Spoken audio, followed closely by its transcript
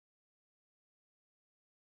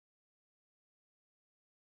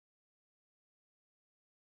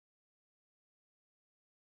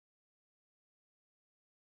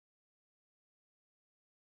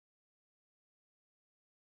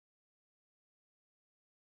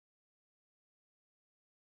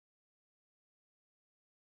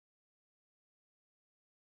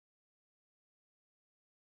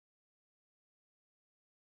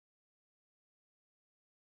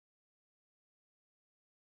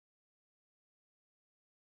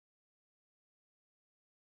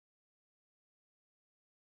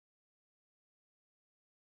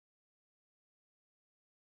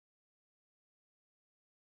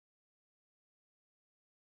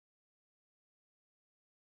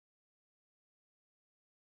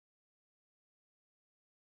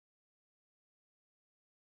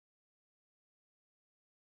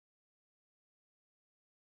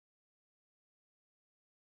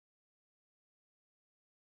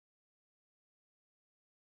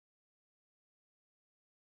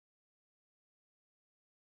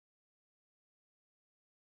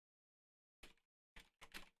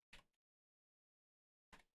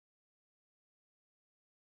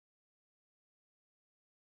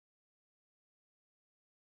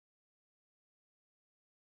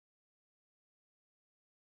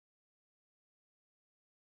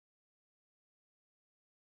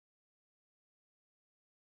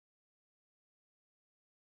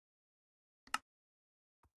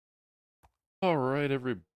All right,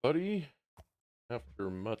 everybody.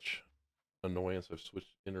 After much annoyance, I've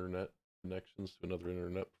switched internet connections to another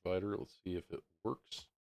internet provider. Let's see if it works.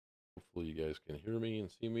 Hopefully you guys can hear me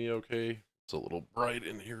and see me okay. It's a little bright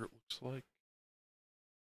in here, it looks like.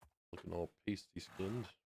 Looking all pasty skinned.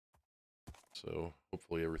 So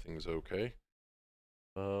hopefully everything's okay.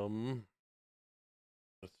 Let's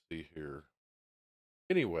see here.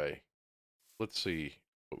 Anyway, let's see.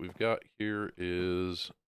 What we've got here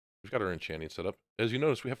is we've got our enchanting set up. As you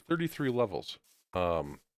notice, we have 33 levels. I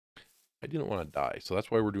didn't want to die, so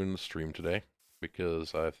that's why we're doing the stream today,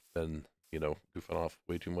 because I've been, goofing off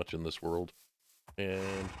way too much in this world,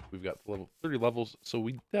 and we've got level 30 levels, so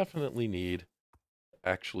we definitely need to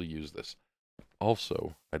actually use this.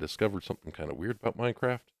 Also, I discovered something kind of weird about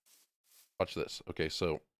Minecraft. Watch this. Okay,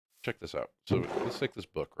 so check this out. So let's take this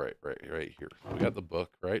book right here. We got the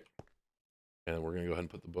book, right? And we're gonna go ahead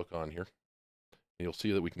and put the book on here. And you'll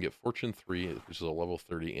see that we can get Fortune 3, which is a level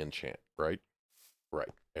 30 enchant, right? Right.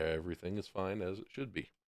 Everything is fine as it should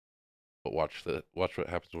be. But watch what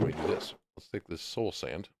happens when we do this. Let's take this soul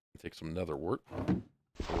sand and take some nether wart.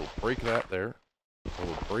 We'll break that there. And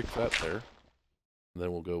we'll break that there. And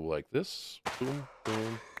then we'll go like this. Boom,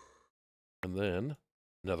 boom. And then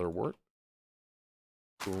nether wart.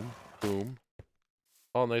 Boom, boom.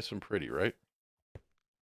 All nice and pretty, right?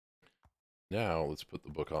 Now let's put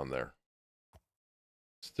the book on there.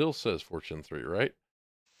 Still says Fortune 3, right?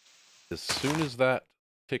 As soon as that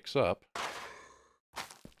ticks up,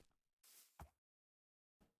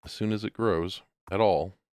 as soon as it grows at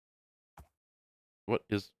all, what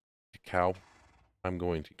is a cow? I'm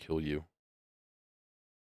going to kill you.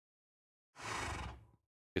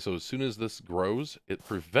 Okay, so as soon as this grows, it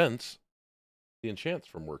prevents the enchants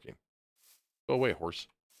from working. Go away, horse.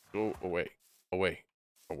 Go away. Away.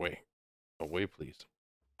 Away. Away, please.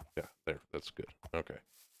 Yeah, there. That's good. Okay.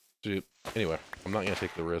 So, anyway, I'm not going to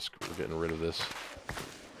take the risk. We're getting rid of this.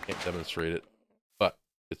 Can't demonstrate it, but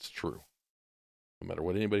it's true. No matter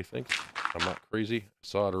what anybody thinks, I'm not crazy. I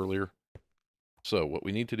saw it earlier. So what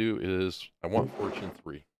we need to do is, I want Fortune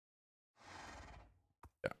 3.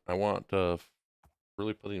 Yeah, I want,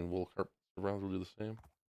 really putting wool carpets around will do the same.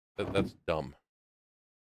 That's dumb.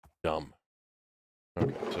 Dumb.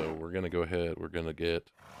 Okay, so we're going to go ahead. We're going to we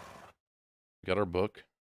got our book.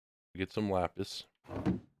 We get some lapis.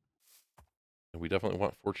 And we definitely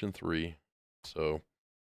want Fortune 3. So,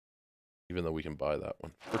 even though we can buy that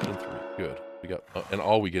one. Fortune 3, good. We got, and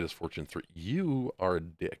all we get is Fortune 3. You are a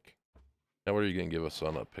dick. Now what are you going to give us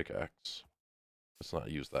on a pickaxe? Let's not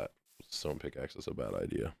use that. Stone pickaxe is a bad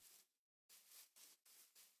idea.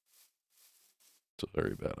 It's a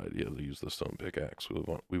very bad idea to use the stone pickaxe.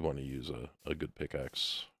 We want to use a good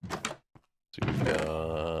pickaxe. So we've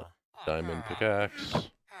got diamond pickaxe.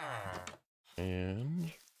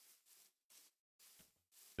 And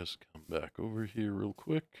just come back over here real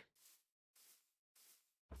quick.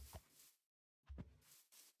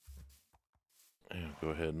 And go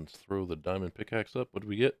ahead and throw the diamond pickaxe up. What do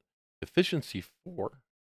we get? Efficiency 4.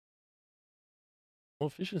 Well,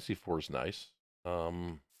 efficiency 4 is nice.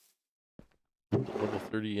 Level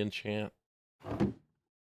 30 enchant.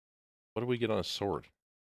 What do we get on a sword?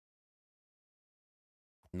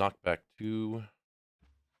 Knockback 2.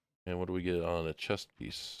 And what do we get on a chest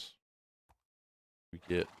piece? We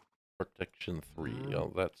get protection 3.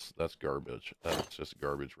 Oh, that's garbage. That's just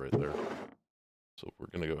garbage right there. So we're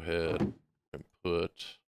gonna go ahead and go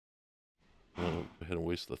ahead and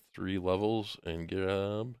waste the 3 levels and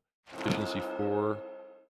grab efficiency 4.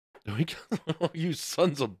 You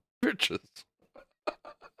sons of bitches.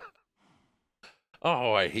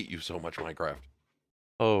 Oh, I hate you so much, Minecraft.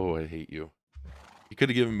 Oh, I hate you. You could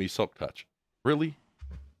have given me Silk Touch. Really?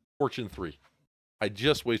 Fortune 3. I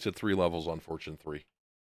just wasted 3 levels on Fortune 3.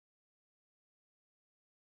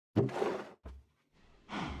 We'll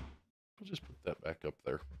just put that back up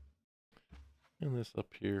there. And this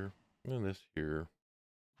up here. And this here.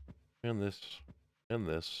 And this. And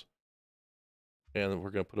this. And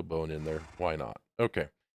we're going to put a bone in there. Why not? Okay.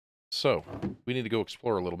 So, we need to go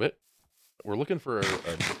explore a little bit. We're looking for a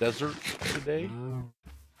desert today.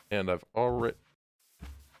 And I've already...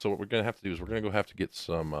 So what we're going to have to do is we're going to have to get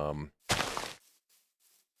some...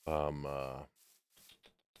 Oh,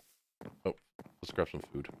 let's grab some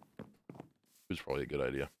food. Food's probably a good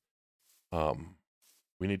idea.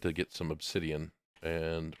 We need to get some obsidian.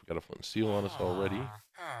 And we got a flint and steel on us already.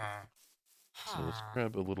 So let's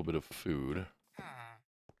grab a little bit of food.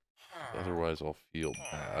 Otherwise, I'll feel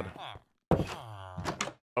bad.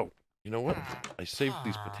 Oh, you know what? I saved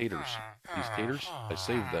these potatoes. These taters, I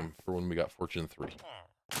saved them for when we got Fortune 3.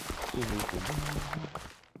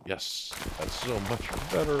 Yes, that's so much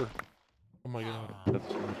better. Oh my god, that's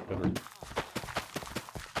so much better.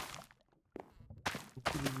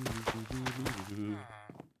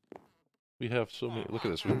 We have so many. Look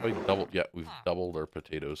at this. We've like doubled. Yeah, we've doubled our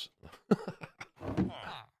potatoes.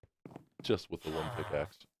 Just with the one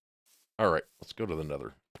pickaxe. Alright, let's go to the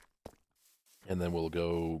Nether. And then we'll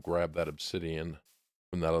go grab that obsidian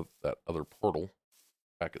from that other portal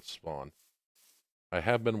back at spawn. I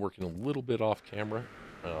have been working a little bit off camera.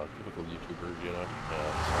 Typical YouTuber, you know,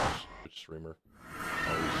 slash Twitch streamer.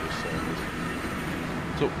 Always just saying this.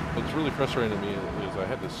 So, what's really frustrating to me is I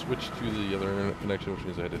had to switch to the other internet connection, which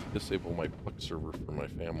means I had to disable my Puck server for my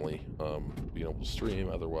family, being able to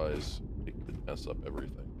stream, otherwise it could mess up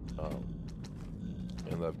everything.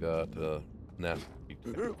 And I've got nasty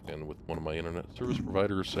and with one of my internet service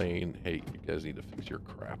providers saying, hey, you guys need to fix your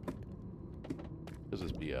crap. This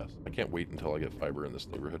is BS. I can't wait until I get fiber in this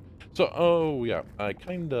neighborhood. So, oh yeah, I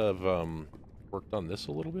kind of worked on this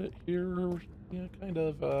a little bit here. Yeah, kind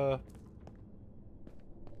of gonna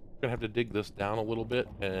have to dig this down a little bit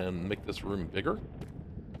and make this room bigger.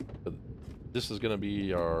 But this is gonna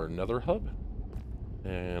be our Nether hub,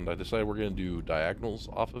 and I decided we're gonna do diagonals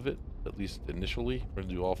off of it, at least initially. We're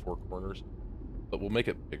gonna do all 4 corners, but we'll make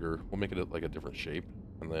it bigger. We'll make it like a different shape,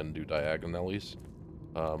 and then do diagonalies.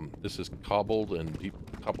 This is cobbled and deep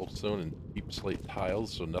cobblestone and deep slate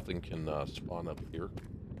tiles, so nothing can spawn up here.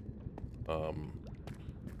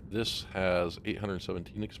 This has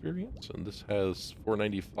 817 experience, and this has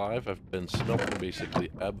 495. I've been smelting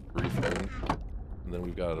basically everything. And then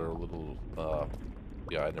we've got our little,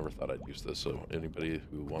 yeah, I never thought I'd use this, so anybody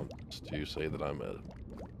who wants to say that I'm a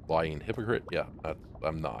lying hypocrite, yeah,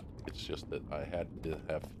 I'm not. It's just that I had to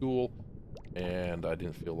have fuel, and I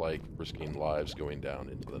didn't feel like risking lives going down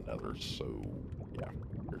into the Nether, so yeah,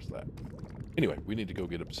 there's that. Anyway, we need to go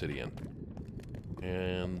get obsidian.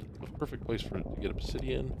 And the perfect place to get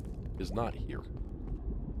obsidian is not here.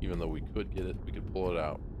 Even though we could get it, we could pull it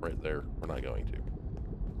out right there. We're not going to.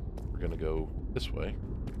 We're going to go this way.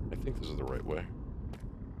 I think this is the right way.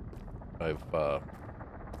 I've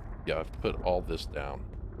put all this down.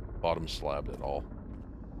 Bottom slabbed it all.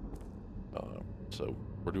 So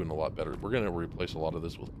we're doing a lot better. We're going to replace a lot of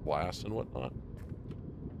this with glass and whatnot.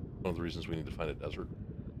 One of the reasons we need to find a desert.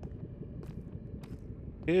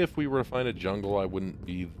 If we were to find a jungle, I wouldn't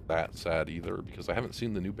be that sad either, because I haven't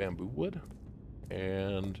seen the new bamboo wood.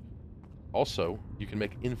 And also, you can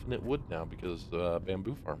make infinite wood now because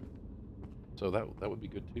bamboo farm. So that would be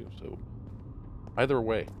good too. So either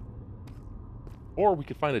way. Or we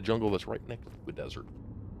could find a jungle that's right next to a desert,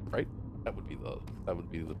 right? That would be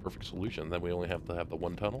the perfect solution. Then we only have to have the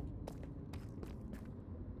one tunnel.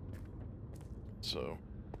 So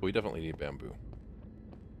we definitely need bamboo.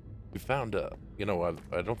 We found you know, I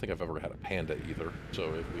don't think I've ever had a panda either. So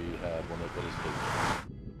if we had one of those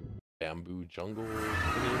bamboo jungle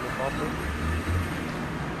thingy in the bottom,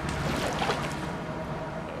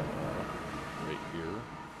 right here.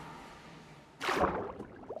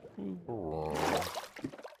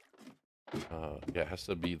 Yeah, it has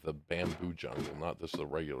to be the bamboo jungle, not just the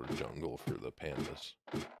regular jungle for the pandas.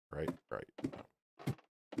 Right, right.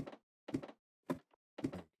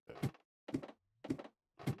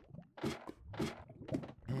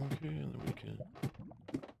 Okay, and then we can...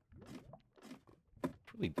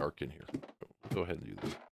 It's really dark in here. We'll go ahead and do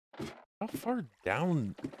this. How far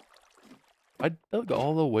down? I dug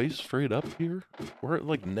all the way straight up here. We're at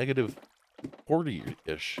like negative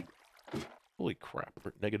 40-ish. Holy crap, we're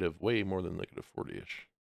at negative, way more than negative 40-ish.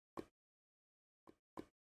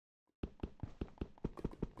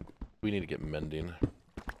 We need to get mending.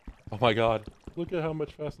 Oh my god, look at how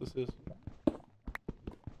much fast this is.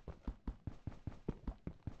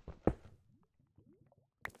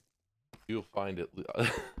 You'll find it.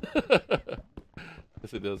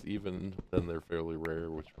 Yes, it does, even then they're fairly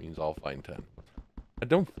rare, which means I'll find 10. I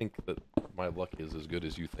don't think that my luck is as good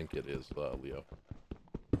as you think it is, Leo.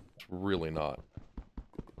 It's really not.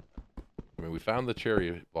 I mean, we found the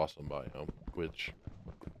cherry blossom biome, which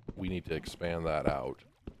we need to expand that out.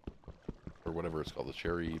 Or whatever it's called, the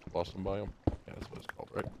cherry blossom biome? Yeah, that's what it's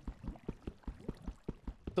called, right?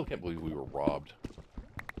 Still can't believe we were robbed.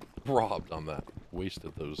 Robbed on that.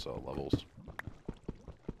 Wasted those levels.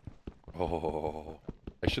 Oh,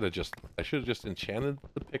 I should have just enchanted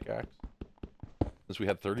the pickaxe. Since we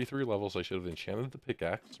had 33 levels, I should have enchanted the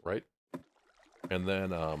pickaxe, right? And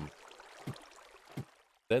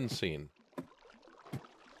then seen.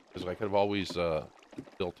 Because I could have always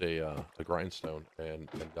built a grindstone and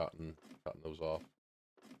gotten those off.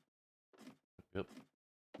 Yep.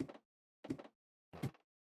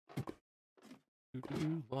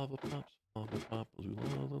 Lava pops, lava pop,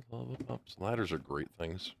 lava pops. Ladders are great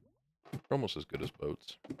things. They're almost as good as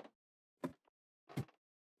boats.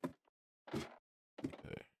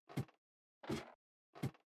 Okay.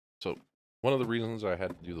 So, one of the reasons I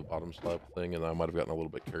had to do the bottom slab thing, and I might have gotten a little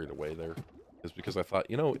bit carried away there, is because I thought,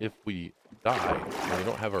 you know, if we die and we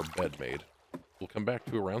don't have our bed made, we'll come back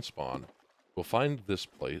to around spawn, we'll find this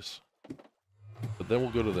place, but then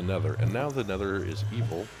we'll go to the Nether, and now the Nether is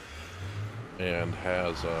evil and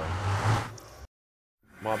has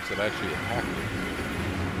mobs that actually attack me.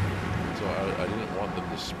 So I didn't want them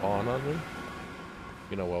to spawn on me,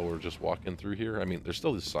 you know, while we're just walking through here. I mean, there's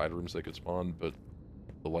still these side rooms they could spawn, but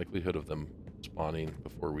the likelihood of them spawning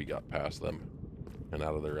before we got past them and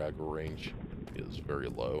out of their aggro range is very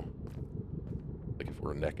low. Like if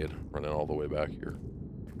we're naked, running all the way back here.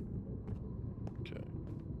 Okay.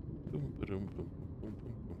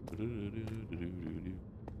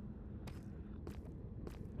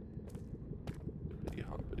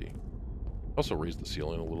 Also raise the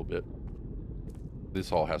ceiling a little bit.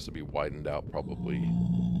 This all has to be widened out probably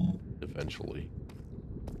eventually.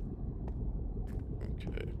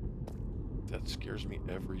 Okay. That scares me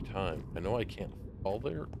every time. I know I can't fall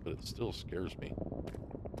there, but it still scares me.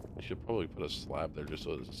 I should probably put a slab there just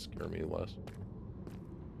so it doesn't scare me less.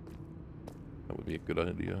 That would be a good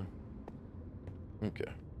idea.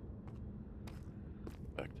 Okay.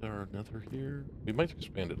 Back to our Nether here. We might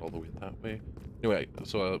expand it all the way that way. Anyway,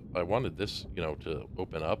 so I wanted this, you know, to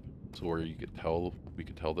open up so where you could tell, we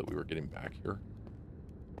could tell that we were getting back here.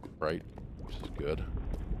 Right? Which is good.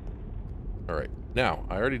 Alright. Now,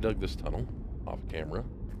 I already dug this tunnel off camera.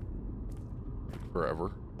 Took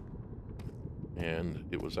forever. And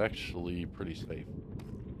it was actually pretty safe.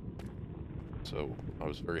 So I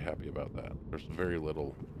was very happy about that. There's very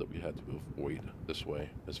little that we had to avoid this way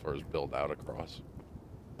as far as build out across.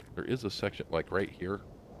 There is a section, like right here.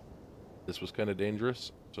 This was kind of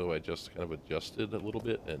dangerous, so I just kind of adjusted a little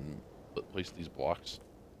bit and placed these blocks.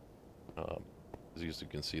 As you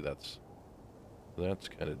can see, that's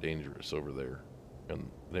kind of dangerous over there. And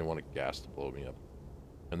I didn't want a gas to blow me up.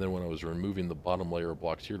 And then when I was removing the bottom layer of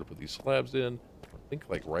blocks here to put these slabs in, I think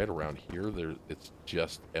like right around here, it's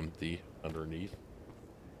just empty underneath.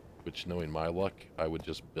 Which, knowing my luck, I would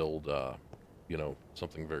just build, you know,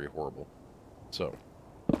 something very horrible. So,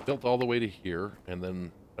 built all the way to here, and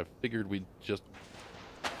then I figured we'd just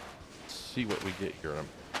see what we get here. And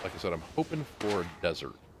like I said, I'm hoping for a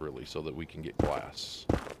desert, really, so that we can get glass.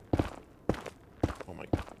 Oh my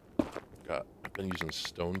god. I've been using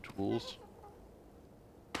stone tools.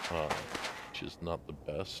 Which is not the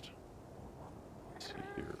best. Let's see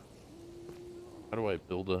here. How do I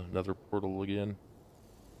build another portal again?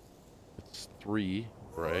 It's 3,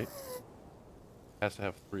 right? It has to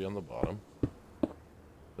have 3 on the bottom.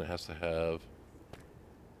 It has to have...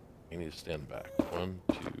 I need to stand back. 1,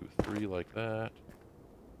 2, 3 like that.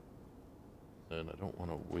 And I don't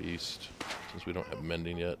want to waste... Since we don't have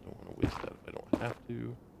mending yet, I don't want to waste that if I don't have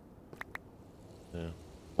to. Yeah.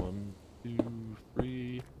 1, 2,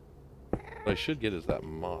 3... What I should get is that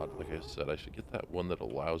mod, like I said. I should get that one that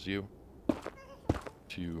allows you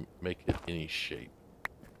to make it any shape.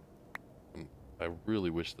 And I really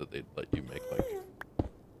wish that they'd let you make, like...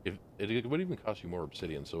 It would even cost you more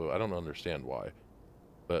obsidian, so I don't understand why.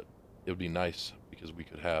 But it would be nice because we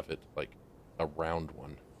could have it, like, a round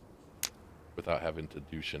one. Without having to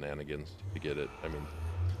do shenanigans to get it. I mean...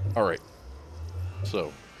 Alright.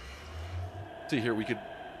 So... See here, we could...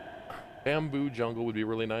 Bamboo jungle would be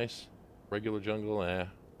really nice. Regular jungle,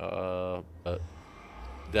 but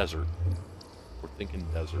desert. We're thinking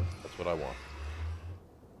desert. That's what I want.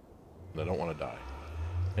 And I don't want to die.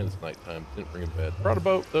 And it's nighttime. Didn't bring a bed. Brought a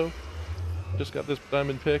boat, though. Just got this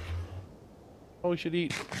diamond pick. Oh, we should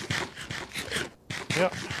eat. Yeah.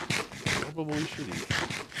 Probably should eat.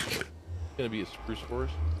 It's gonna be a spruce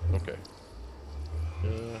forest? Okay.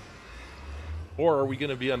 Or are we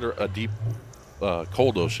gonna be under a deep,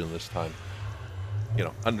 cold ocean this time? You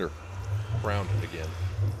know, under. Ground again.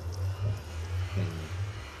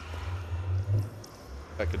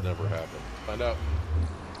 That could never happen. Find out.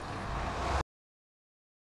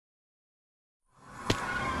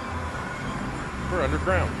 We're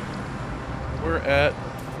underground. We're at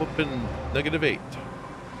flipping -8.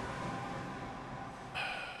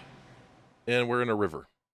 And we're in a river.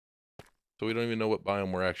 So we don't even know what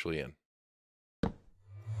biome we're actually in.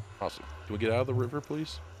 Awesome. Can we get out of the river,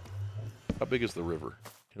 please? How big is the river?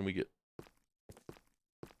 Can we get...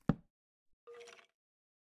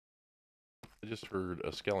 I just heard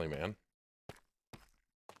a skelly man.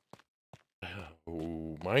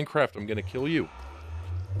 Oh, Minecraft, I'm gonna kill you.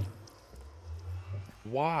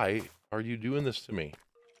 Why are you doing this to me?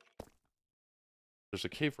 There's a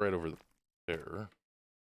cave right over there.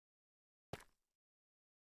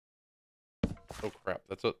 Oh crap,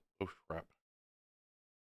 that's a... Oh crap.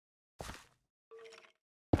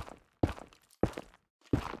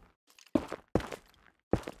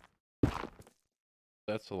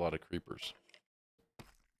 That's a lot of creepers.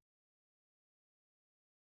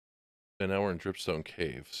 And now we're in Dripstone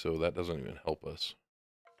Cave, so that doesn't even help us.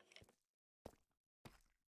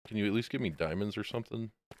 Can you at least give me diamonds or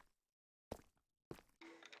something?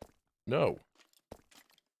 No.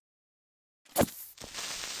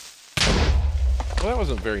 Well, that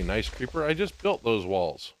wasn't very nice, creeper. I just built those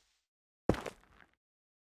walls.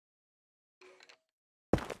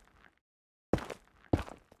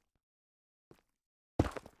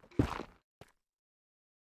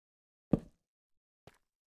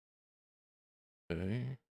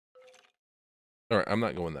 Okay. Alright, I'm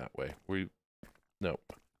not going that way. No.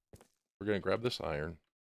 We're gonna grab this iron.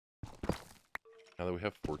 Now that we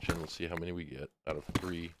have fortune, let's see how many we get. Out of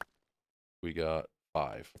 3, we got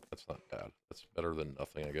 5. That's not bad. That's better than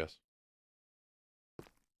nothing, I guess.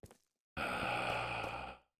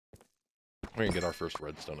 We're gonna get our first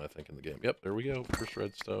redstone, I think, in the game. Yep, there we go. First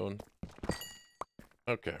redstone.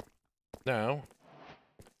 Okay. Now,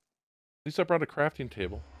 at least I brought a crafting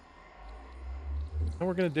table. Now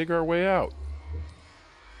we're gonna dig our way out.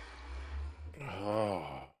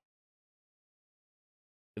 Oh.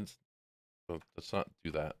 Let's not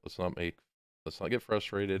do that. Let's not get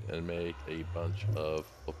frustrated and make a bunch of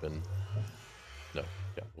open... No.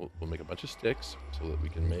 Yeah, we'll make a bunch of sticks so that we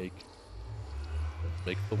can make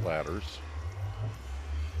the ladders.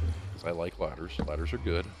 Because I like ladders. Ladders are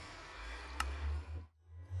good.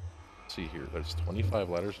 Let's see here. There's 25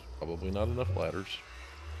 ladders. Probably not enough ladders.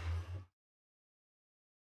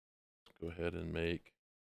 Let's go ahead and make...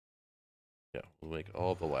 Yeah, we'll make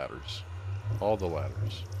all the ladders. All the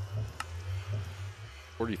ladders.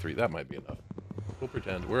 43. That might be enough. We'll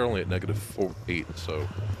pretend. We're only at -8, so...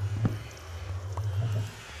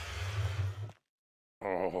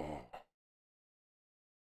 Oh.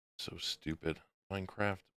 So stupid.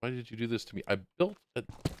 Minecraft, why did you do this to me? I built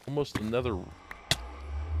almost another...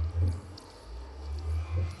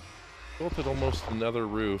 Built it almost another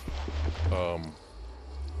roof.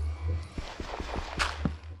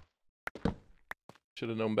 Should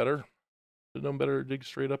have known better. Should have known better to dig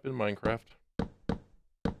straight up in Minecraft.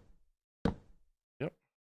 Yep.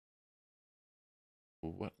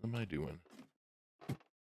 What am I doing?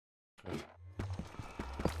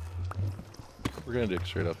 We're gonna dig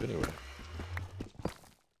straight up anyway.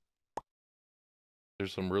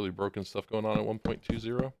 There's some really broken stuff going on at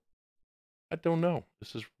 1.20. I don't know.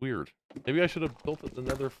 This is weird. Maybe I should have built it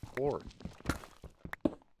another floor.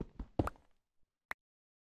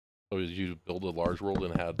 Oh, did you build a large world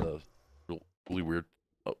and had the really weird...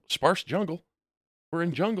 Oh, sparse jungle. We're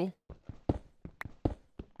in jungle.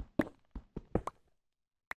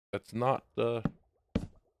 That's not, that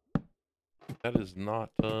is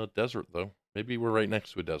not, desert, though. Maybe we're right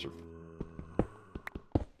next to a desert.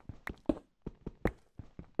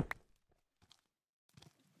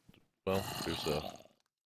 Well, there's a...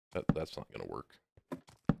 That's not gonna work.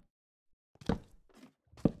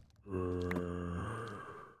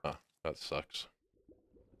 Ah, that sucks.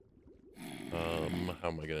 How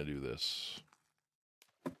am I gonna do this?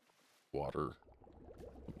 Water.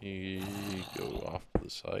 Let me go off to the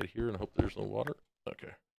side here and hope there's no water. Okay.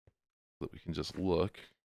 So that we can just look.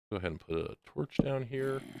 Go ahead and put a torch down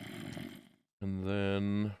here. And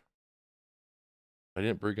then... I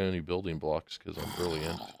didn't bring any building blocks because I'm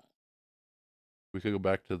brilliant. We could go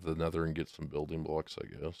back to the Nether and get some building blocks, I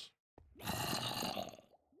guess.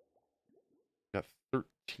 Got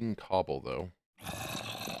 13 cobble, though.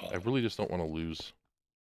 I really just don't want to lose...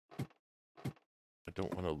 I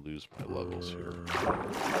don't want to lose my levels here.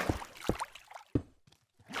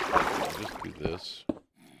 I'll just do this.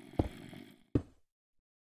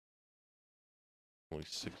 Only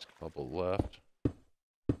 6 cobble left.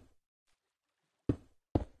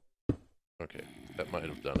 Okay, that might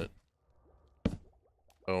have done it.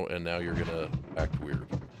 Oh, and now you're gonna act weird.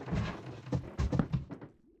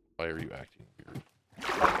 Why are you acting weird?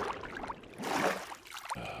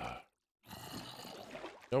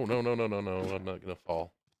 No, no, no, no, no, no, I'm not gonna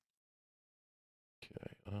fall.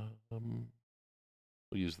 Okay,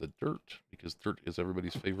 we'll use the dirt, because dirt is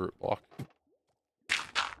everybody's favorite block.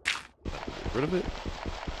 Get rid of it.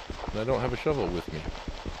 And I don't have a shovel with me.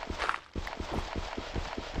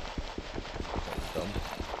 That's dumb.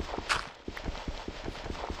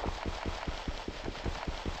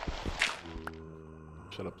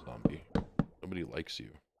 Shut up, zombie. Nobody likes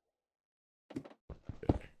you.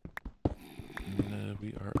 Okay. And,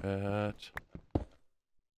 we are at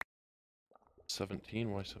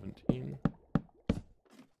 17. Why 17?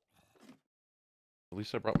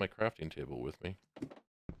 least I brought my crafting table with me.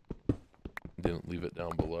 Didn't leave it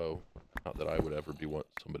down below. Not that I would ever want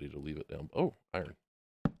somebody to leave it down. Oh, iron.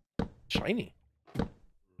 Shiny.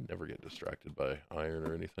 Never get distracted by iron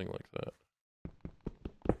or anything like that.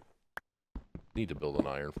 Need to build an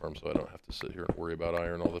iron farm so I don't have to sit here and worry about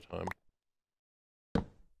iron all the time.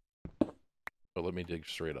 But let me dig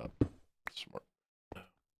straight up. Smart.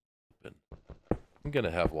 I'm gonna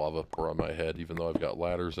have lava pour on my head even though I've got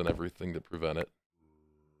ladders and everything to prevent it.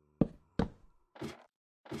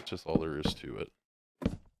 It's just all there is to it.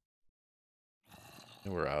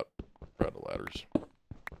 And we're out. We're out of ladders.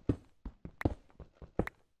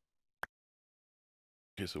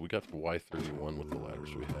 Okay, so we got to Y31 with the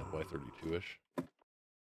ladders we had, Y32-ish.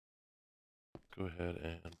 Go ahead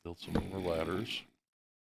and build some more ladders.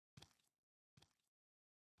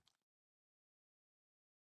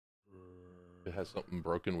 It has something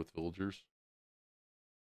broken with villagers.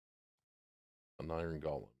 An iron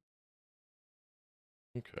golem.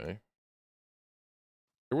 Okay.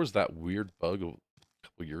 There was that weird bug a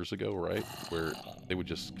couple years ago, right? Where they would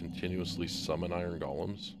just continuously summon iron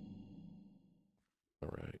golems.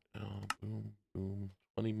 Alright. Boom, boom.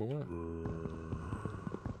 20 more.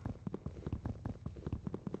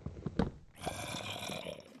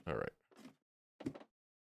 Alright.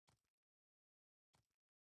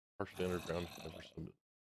 Partially underground, never summed it.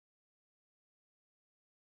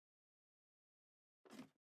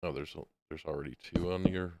 Oh, there's already 2 on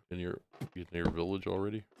in your village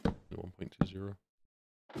already. 1.20.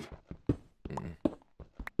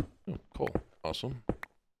 Oh, cool. Awesome.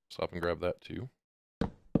 Stop and grab that too.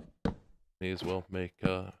 May as well make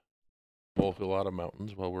molehill out of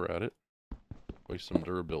mountains while we're at it. Waste some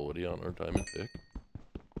durability on our diamond pick.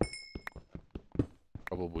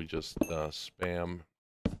 Probably just spam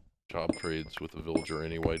job trades with the villager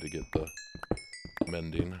anyway to get the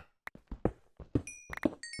mending.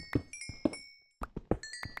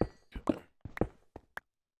 Okay.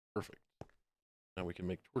 Perfect. Now we can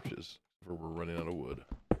make torches, or we're running out of wood.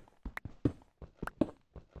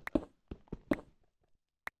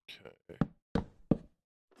 Okay.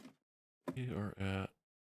 We are at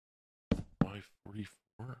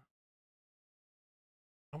Y44.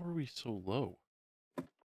 How are we so low? I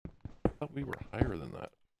thought we were higher than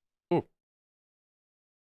that. Oh!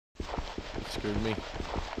 That scared me.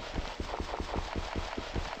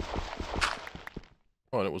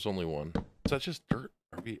 Oh, and it was only 1. Is that just dirt?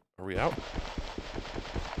 Are we out?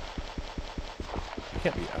 We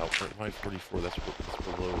can't be out. We're at Y44. That's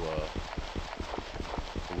below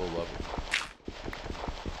level.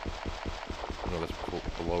 No, that's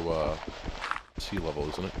below sea level,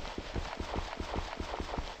 isn't it?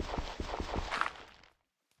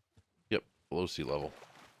 Yep, below sea level.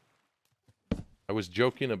 I was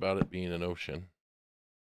joking about it being an ocean.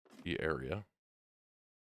 The area.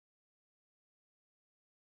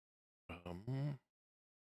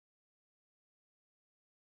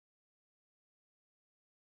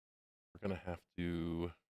 We're gonna have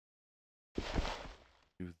to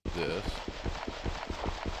do this.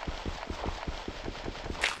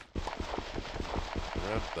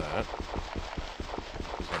 Grab that.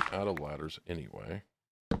 Because I'm out of ladders anyway.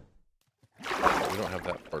 We don't have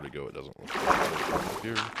that far to go, it doesn't look like.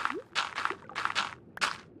 Here.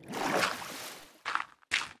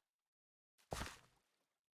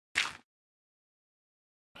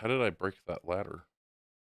 How did I break that ladder?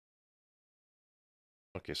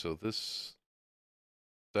 Okay, so that's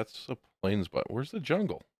a plains but where's the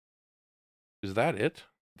jungle? Is that it?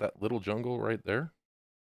 That little jungle right there?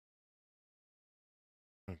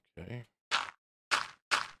 Okay.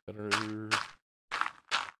 Better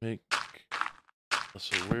make us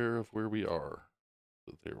aware of where we are.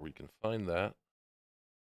 So there we can find that.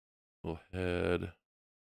 We'll head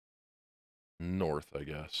north, I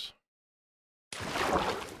guess.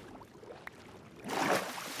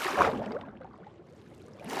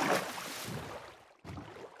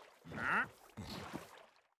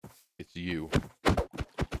 It's you.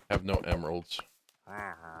 Have no emeralds.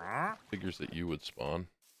 Figures that you would spawn.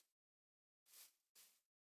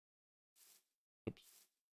 Oops.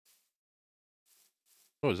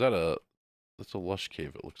 Oh, is that that's a lush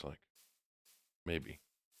cave, it looks like. Maybe.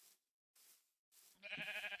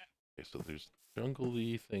 Okay, so there's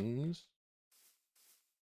jungle-y things.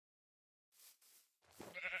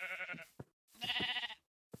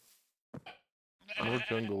 More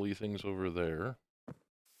jungle-y things over there.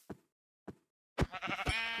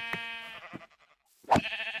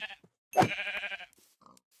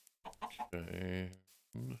 Okay.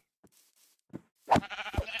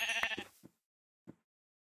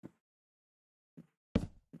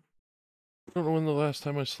 I don't know when the last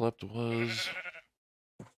time I slept was.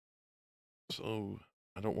 So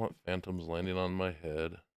I don't want phantoms landing on my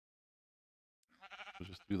head. We'll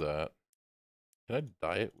just do that. Can I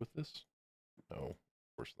dye it with this? No, of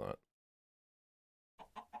course not.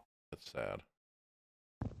 That's sad.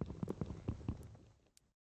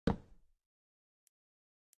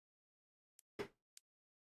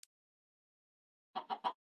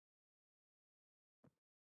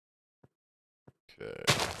 Okay.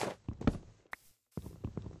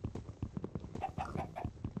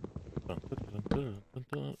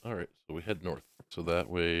 All right, so we head north. So that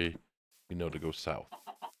way we know to go south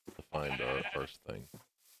to find our thing.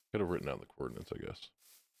 Could have written down the coordinates, I guess.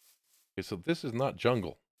 Okay, so this is not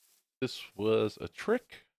jungle. This was a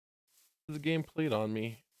trick the game played on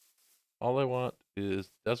me. All I want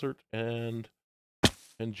is desert and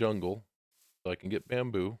jungle, so I can get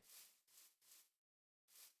bamboo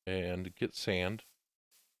and get sand.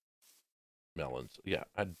 Melons. Yeah,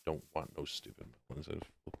 I don't want no stupid melons. I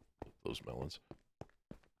those melons.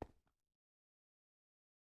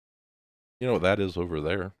 You know what that is over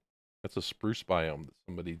there? That's a spruce biome that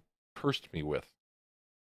somebody cursed me with.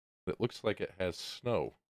 It looks like it has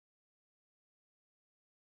snow.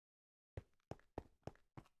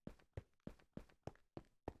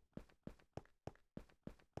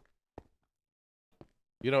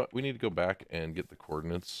 You know what? We need to go back and get the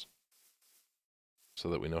coordinates so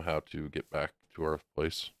that we know how to get back to our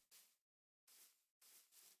place.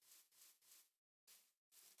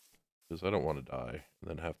 Because I don't want to die and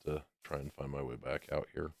then have to try and find my way back out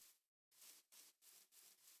here.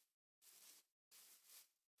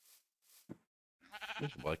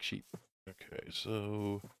 There's a black sheep. Okay,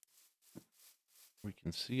 so we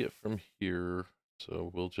can see it from here.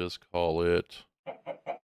 So we'll just call it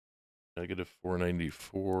negative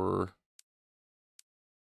 494,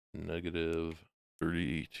 negative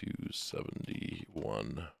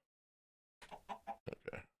 3271.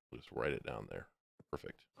 Okay, we'll just write it down there.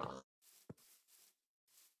 Perfect.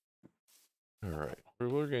 All right,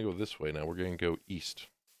 we're going to go this way now. We're going to go east.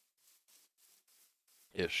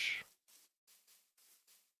 Ish.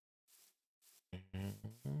 And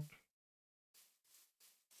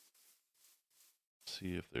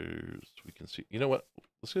see if we can see. You know what?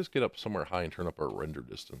 Let's just get up somewhere high and turn up our render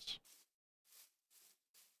distance.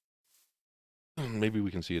 Maybe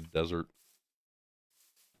we can see a desert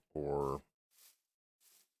or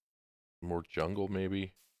more jungle,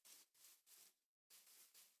 maybe.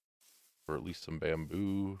 Or at least some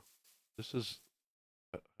bamboo. This is...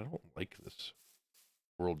 I don't like this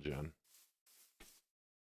world gen.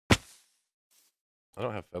 I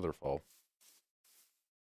don't have featherfall.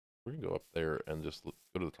 We're going to go up there and just go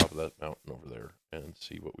to the top of that mountain over there and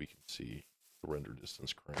see what we can see. The render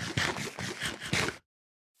distance crank.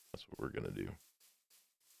 That's what we're going to do.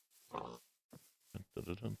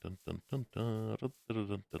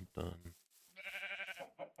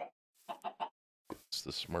 It's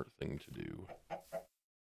the smart thing to do.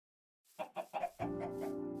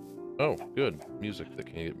 Oh, good. Music that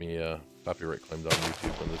can get me copyright claimed on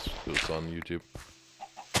YouTube when this goes on YouTube.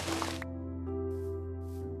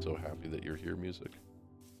 So happy that you're here, music.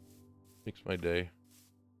 Makes my day.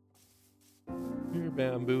 Here,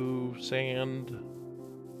 bamboo, sand,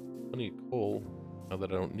 plenty of coal. Now that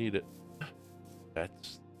I don't need it.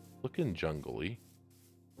 That's looking jungly.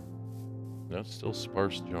 That's still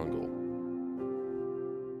sparse jungle.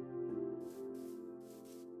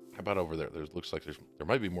 How about over there? Looks like there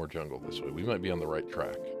might be more jungle this way. We might be on the right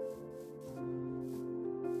track.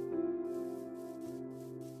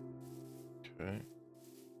 Okay.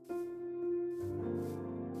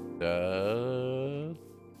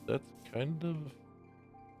 That's kind of...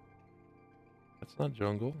 That's not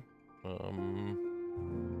jungle.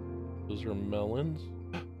 Those are melons.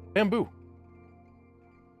 Bamboo!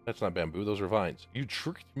 That's not bamboo, those are vines. You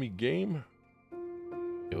tricked me, game.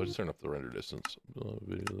 Okay, let's turn up the render distance.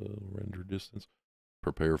 Render distance.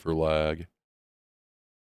 Prepare for lag.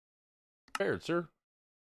 Prepared, sir.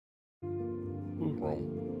 Ooh,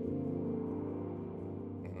 wrong.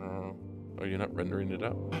 Are you not rendering it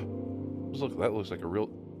out? Look, that looks like a real...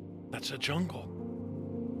 That's a jungle.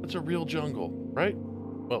 That's a real jungle, right?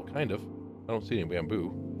 Well, kind of. I don't see any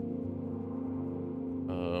bamboo.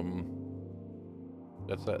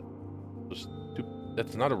 That's that.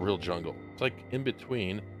 That's not a real jungle. It's like in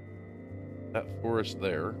between that forest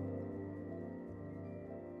there.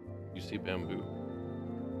 You see bamboo.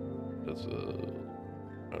 That's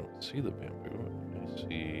I don't see the bamboo. I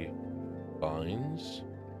see vines.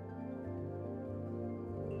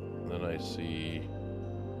 And then I see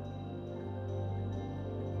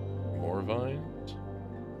more vines.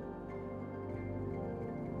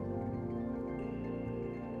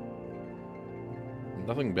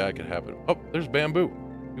 Nothing bad could happen. Oh, there's bamboo.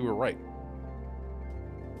 You were right.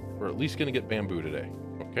 We're at least going to get bamboo today.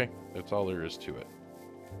 Okay? That's all there is to it.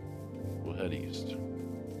 We'll head east.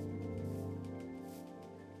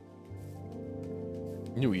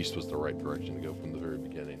 Knew east was the right direction to go from the very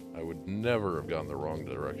beginning. I would never have gone the wrong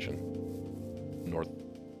direction. North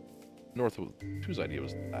was... Whose idea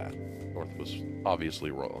was that? North was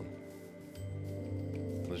obviously wrong.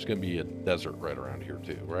 There's going to be a desert right around here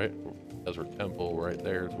too, right? Desert temple right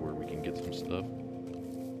there to where we can get some stuff.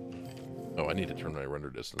 Oh, I need to turn my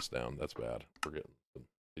render distance down. That's bad. We're getting some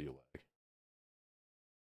video lag.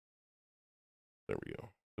 There we go.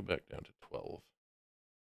 Go back down to 12.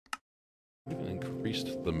 We even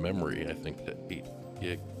increased the memory, I think, to 8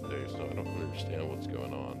 gig today, so I don't understand what's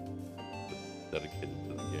going on. It's dedicated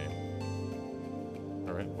to the game.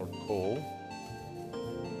 Alright, more coal.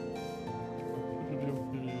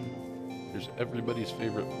 Here's everybody's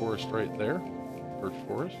favorite forest right there. Birch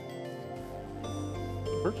forest.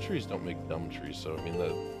 The birch trees don't make dumb trees, so I mean,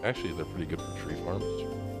 actually they're pretty good for tree farms.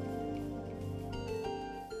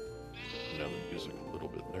 Now the music a little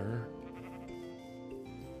bit there.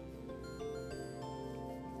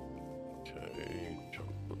 Okay,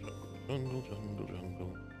 jungle.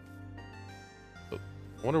 So,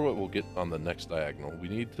 I wonder what we'll get on the next diagonal. We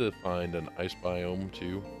need to find an ice biome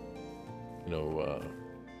too. You know,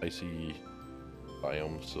 icy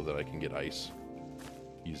biome so that I can get ice.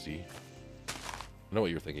 Easy. I know what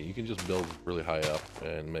you're thinking. You can just build really high up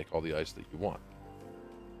and make all the ice that you want.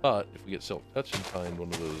 But if we get Silk Touch and find one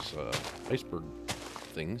of those iceberg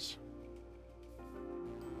things,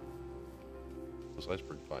 those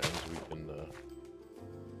iceberg biomes, we can...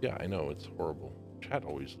 yeah, I know, it's horrible. Chat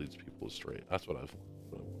always leads people astray. That's what I've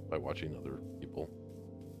learned by watching other people.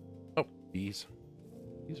 Oh, bees.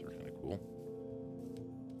 These are kind of cool.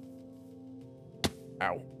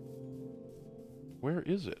 Ow. Where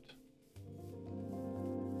is it?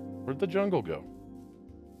 Where'd the jungle go?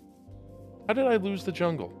 How did I lose the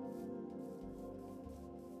jungle?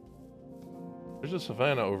 There's a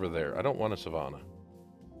savanna over there. I don't want a savanna.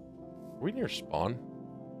 Are we near spawn?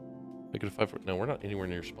 Make it a 5 foot. No, we're not anywhere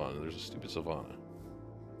near spawn. There's a stupid savanna.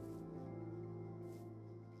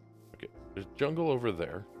 Okay, there's jungle over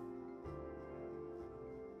there.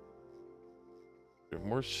 There are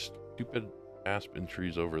more stupid aspen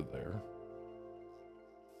trees over there.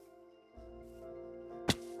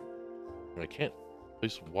 And I can't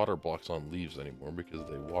place water blocks on leaves anymore because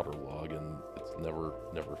they waterlog and it's never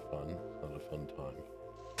fun. It's not a fun time.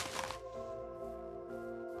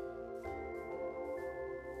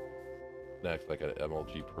 It acts like an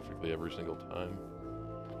MLG perfectly every single time.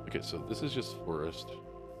 Okay, so this is just forest.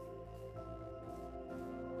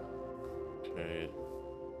 Okay.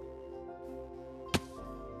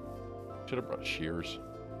 Should have brought shears.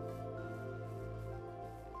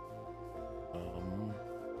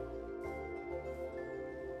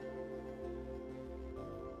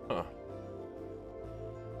 Huh.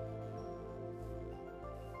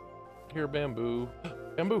 Here, bamboo.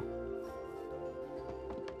 Bamboo!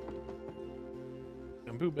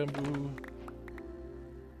 Bamboo.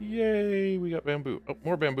 Yay, we got bamboo. Oh,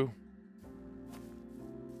 more bamboo.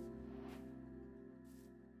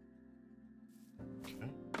 Okay.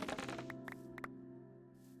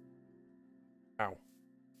 Ow.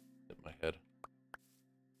 Hit my head.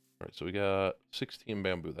 Alright, so we got 16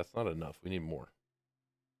 bamboo. That's not enough. We need more.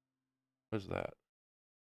 What is that?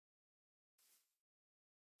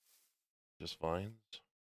 Just vines?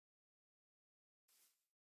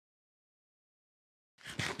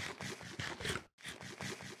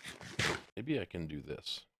 Maybe I can do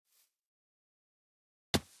this.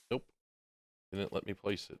 Nope. Didn't let me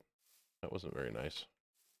place it. That wasn't very nice.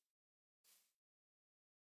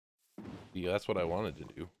 Yeah, that's what I wanted to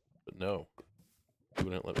do. But no. You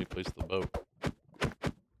wouldn't let me place the boat.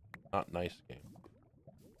 Not nice, game.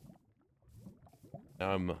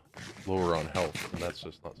 Now I'm lower on health, and that's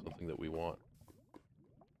just not something that we want.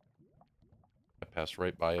 I passed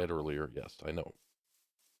right by it earlier. Yes, I know.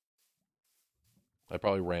 I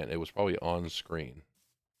probably ran. It was probably on screen.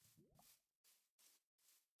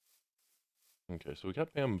 Okay, so we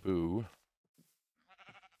got bamboo.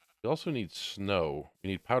 We also need snow.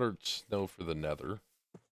 We need powdered snow for the nether.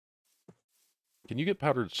 Can you get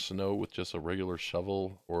powdered snow with just a regular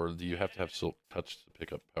shovel, or do you have to have Silk Touch to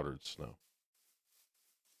pick up powdered snow?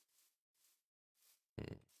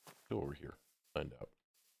 Go over here. Find out.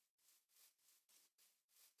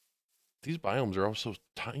 These biomes are all so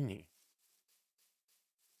tiny.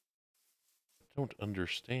 I don't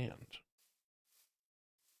understand.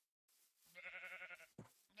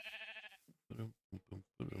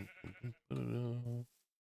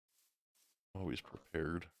 Always prepared.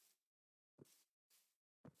 repaired.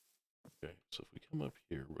 Okay, so if we come up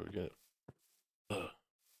here, we're gonna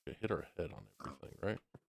hit our head on everything, right?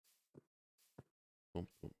 Boom,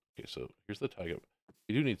 boom. Okay, so here's the taiga.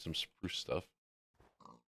 You do need some spruce stuff.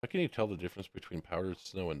 How can you tell the difference between powdered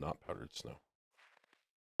snow and not powdered snow?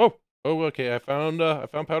 Oh, okay. I found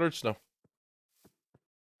powdered snow.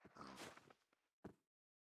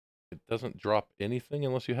 It doesn't drop anything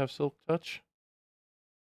unless you have silk touch.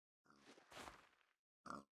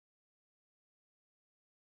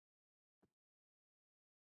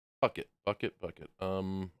 Bucket. I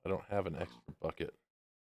don't have an extra bucket.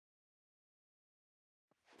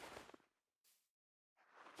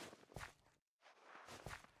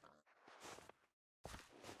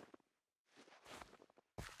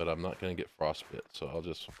 But I'm not gonna get frostbite, so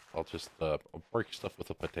I'll break stuff with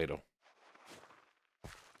a potato.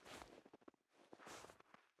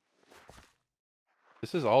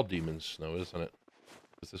 This is all demon snow, isn't it?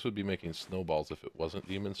 Because this would be making snowballs if it wasn't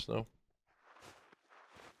demon snow.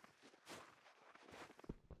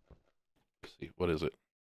 Let's see, what is it?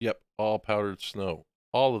 Yep, all powdered snow.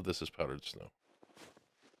 All of this is powdered snow.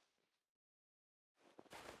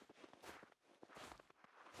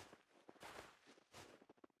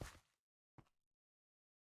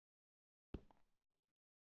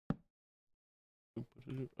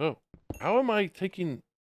 Oh, how am I taking...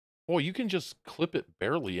 Oh, you can just clip it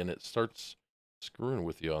barely and it starts screwing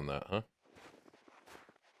with you on that, huh?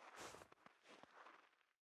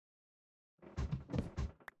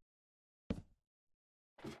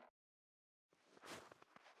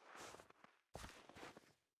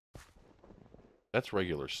 That's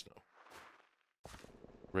regular snow.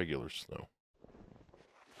 Regular snow.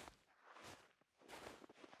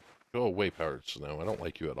 Go away, powdered snow. I don't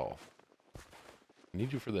like you at all. I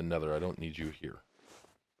need you for the nether. I don't need you here.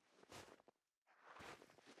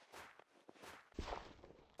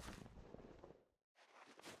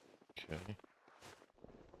 Okay.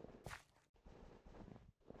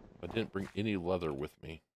 I didn't bring any leather with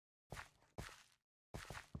me.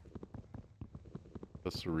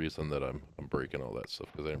 That's the reason that I'm breaking all that stuff,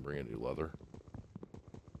 because I didn't bring any leather.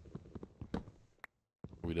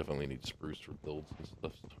 We definitely need spruce for builds and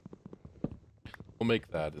stuff. We'll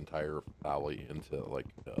make that entire valley into like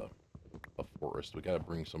a forest. We gotta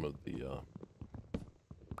bring some of the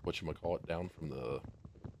whatchamacallit down from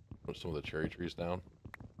some of the cherry trees down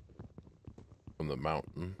from the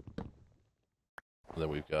mountain. And then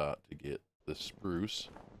we've got to get the spruce,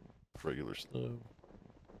 regular snow.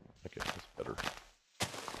 Okay, that's better.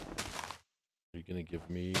 Are you gonna give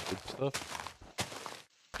me good stuff?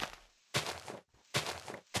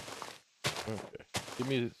 Okay, give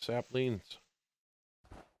me saplings.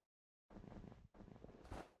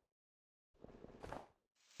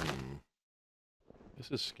 This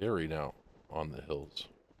is scary now on the hills.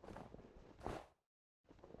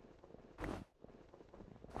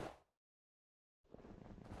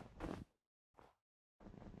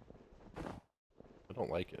 I don't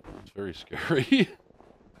like it. It's very scary.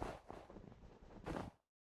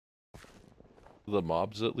 The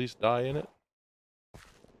mobs at least die in it.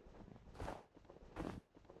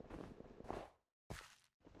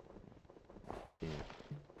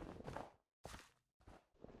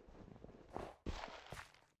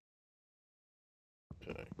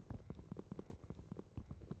 Okay.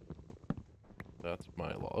 That's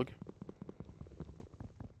my log.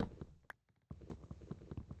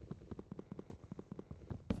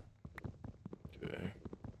 Okay.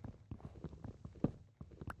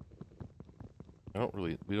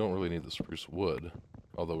 We don't really need the spruce wood,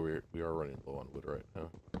 although we are running low on wood right now.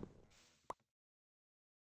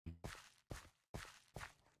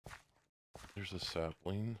 There's a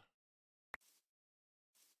sapling.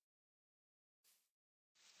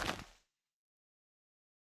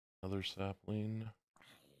 Another sapling.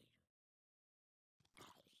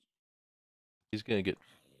 He's gonna get...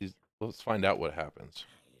 let's find out what happens.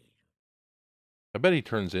 I bet he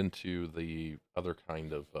turns into the other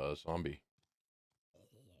kind of zombie.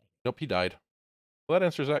 Nope, he died. Well, that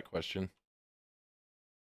answers that question.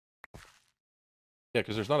 Yeah,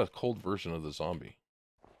 because there's not a cold version of the zombie.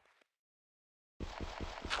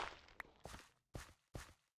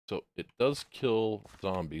 So it does kill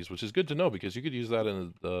zombies, which is good to know because you could use that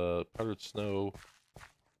in the powdered snow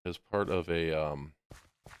as part of a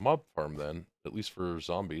mob farm then, at least for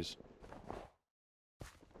zombies.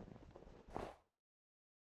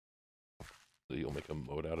 So you'll make a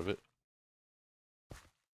mode out of it.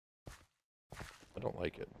 I don't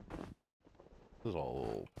like it. This is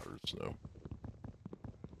all powdered snow.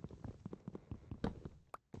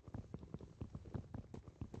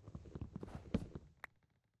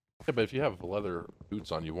 Yeah, but if you have leather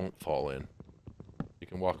boots on, you won't fall in. You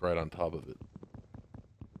can walk right on top of it.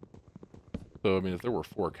 So, I mean, if there were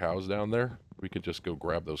 4 cows down there, we could just go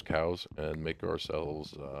grab those cows and make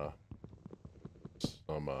ourselves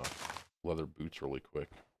some leather boots really quick.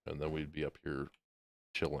 And then we'd be up here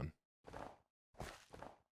chilling.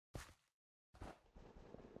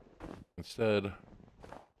 Instead,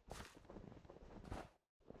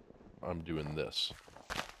 I'm doing this.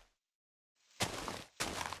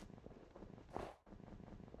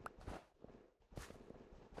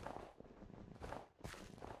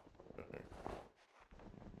 Okay.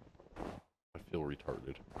 I feel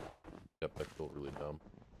retarded. Yep, I feel really dumb.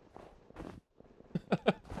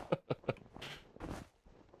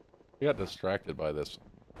 I got distracted by this.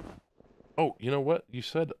 Oh, you know what? You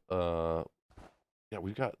said, yeah,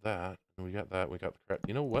 we got that, and we got that, we got the crap.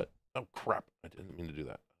 You know what? Oh, crap. I didn't mean to do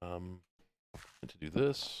that. I meant to do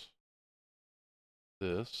this.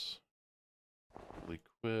 This. Really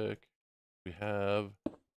quick. We have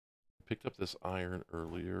picked up this iron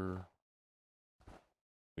earlier.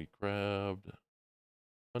 We grabbed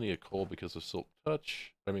plenty of coal because of Silk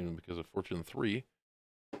Touch. I mean, because of Fortune 3.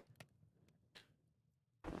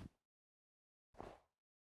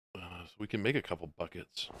 So we can make a couple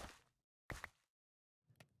buckets.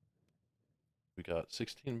 We got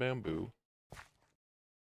 16 bamboo.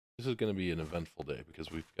 This is going to be an eventful day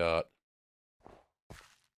because we've got...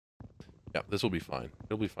 Yeah, this will be fine.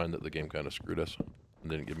 It'll be fine that the game kind of screwed us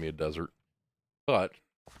and didn't give me a desert. But...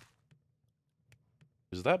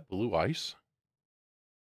 Is that blue ice?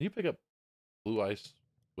 Can you pick up blue ice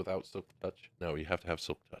without Silk Touch? No, you have to have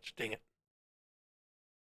Silk Touch. Dang it.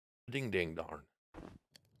 Ding dang darn.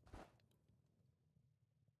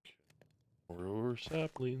 More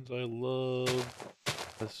saplings, I love.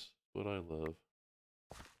 That's what I love.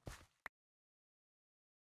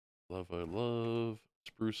 I love.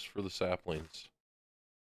 Spruce for the saplings.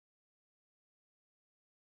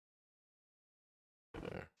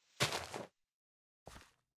 There.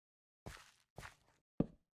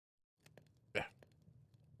 Yeah.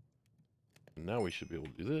 And now we should be able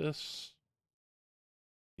to do this.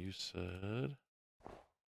 You said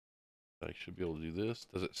I should be able to do this.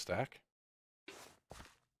 Does it stack?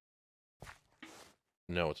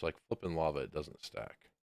 No, it's like flipping lava. It doesn't stack.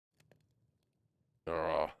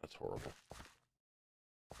 Oh, that's horrible.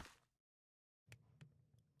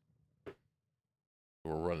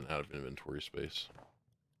 We're running out of inventory space.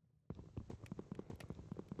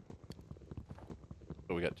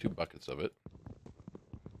 So we got 2 buckets of it.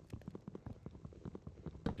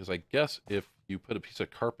 Because I guess if you put a piece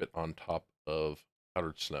of carpet on top of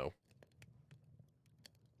powdered snow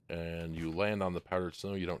and you land on the powdered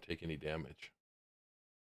snow, you don't take any damage.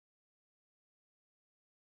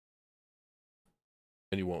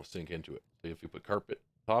 And you won't sink into it. So if you put carpet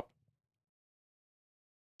top,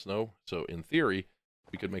 snow, so in theory,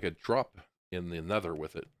 we could make a drop in the nether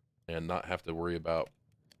with it and not have to worry about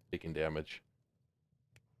taking damage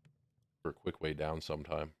for a quick way down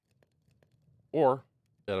sometime. Or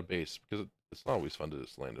at a base, because it's not always fun to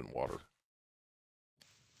just land in water.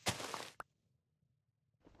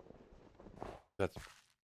 That's,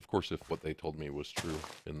 of course, if what they told me was true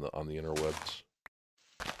on the interwebs,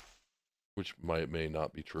 which may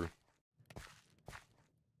not be true.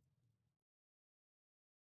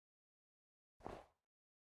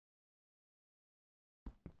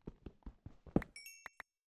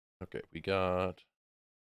 Okay, we got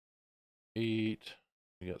 8.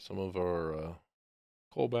 We got some of our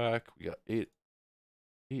coal back. We got 8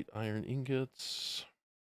 iron ingots. I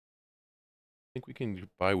think we can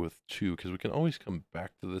buy with 2 because we can always come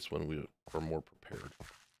back to this when we are more prepared.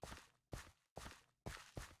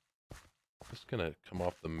 Just gonna come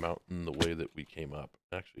off the mountain the way that we came up.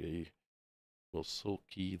 Actually, we'll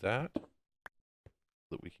silky that so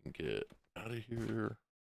that we can get out of here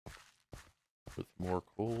with more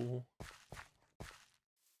coal.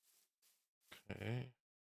 Okay.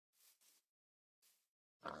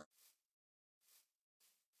 I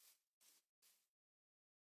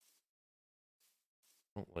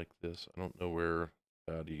don't like this. I don't know where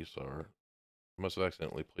baddies are. I must have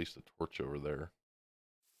accidentally placed a torch over there.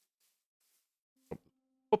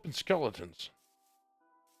 Open skeletons.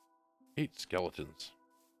 Hate skeletons.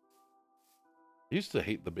 I used to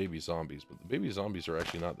hate the baby zombies, but the baby zombies are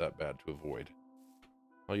actually not that bad to avoid.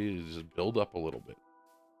 All you do is just build up a little bit.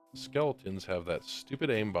 The skeletons have that stupid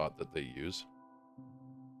aimbot that they use.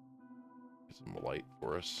 Get some light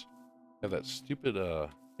for us. Have that stupid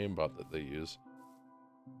aimbot that they use.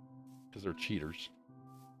 Because they're cheaters.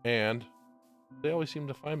 And they always seem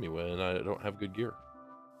to find me when I don't have good gear.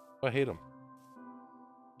 I hate them.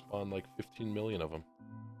 Spawn like 15 million of them.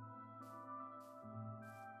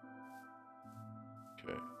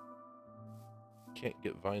 Okay. Can't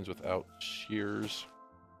get vines without shears.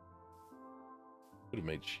 Could have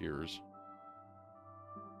made shears.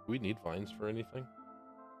 Do we need vines for anything?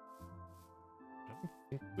 I don't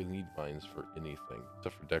think we need vines for anything,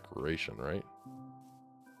 except for decoration, right?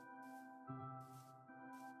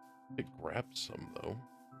 I could grab some, though.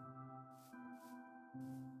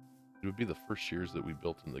 It would be the first shears that we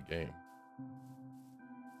built in the game.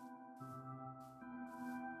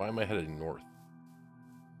 Why am I heading north?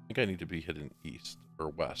 I think I need to be heading east or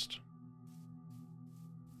west.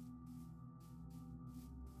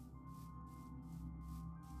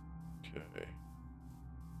 Okay.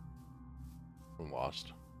 I'm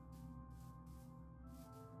lost.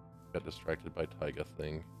 Got distracted by Taiga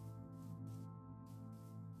thing.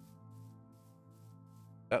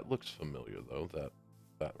 That looks familiar, though, that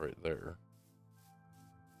right there.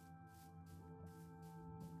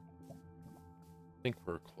 I think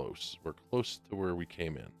we're close. We're close to where we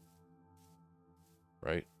came in.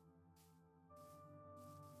 Right?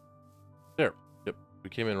 There. Yep. We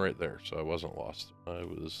came in right there, so I wasn't lost. I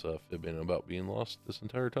was fibbing about being lost this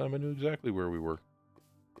entire time. I knew exactly where we were.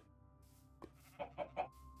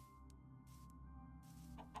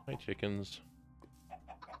 Hi, chickens.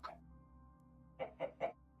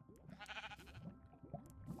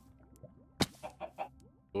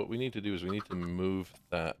 What we need to do is we need to move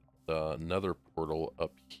that Nether portal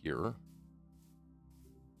up here.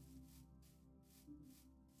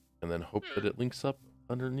 And then hope that it links up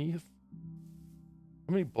underneath.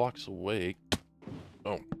 How many blocks away?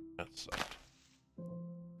 Oh, that sucked.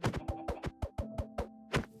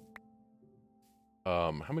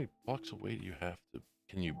 How many blocks away do you have to,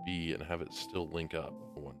 can you be and have it still link up,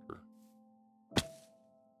 I wonder?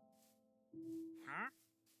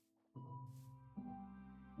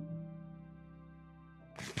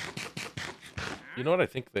 You know what I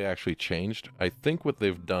think they actually changed? I think what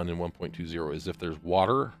they've done in 1.20 is if there's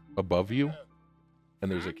water above you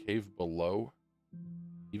and there's a cave below,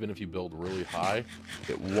 even if you build really high,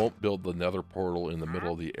 it won't build the nether portal in the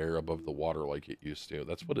middle of the air above the water like it used to.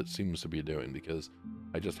 That's what it seems to be doing, because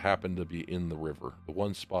I just happened to be in the river. The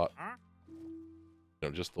one spot, you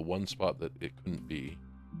know, just the one spot that it couldn't be.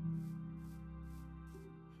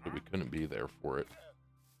 That we couldn't be there for it.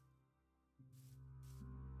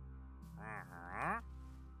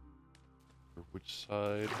 Or which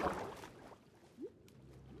side?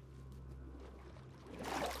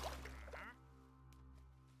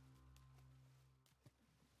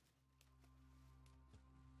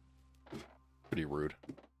 Pretty rude.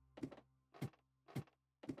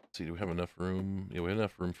 Let's see, do we have enough room? Yeah, we have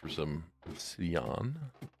enough room for some obsidian.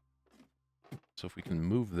 So if we can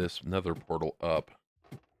move this nether portal up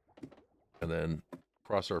and then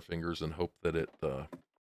cross our fingers and hope that it,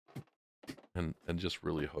 and just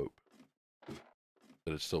really hope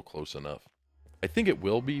that it's still close enough. I think it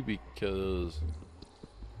will be, because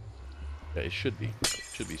yeah, it should be. It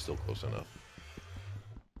should be still close enough.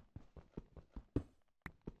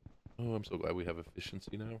 Oh, I'm so glad we have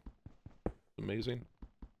efficiency now. It's amazing.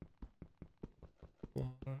 Okay.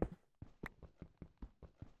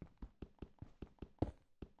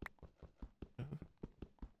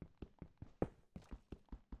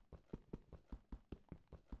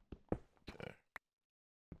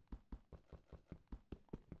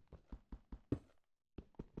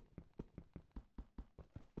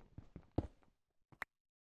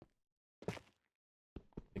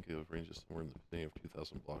 I think the range is somewhere in the vicinity of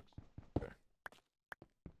 2,000 blocks. Okay.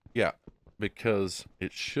 Yeah, because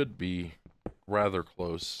it should be rather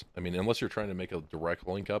close. I mean, unless you're trying to make a direct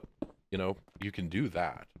link up, you know, you can do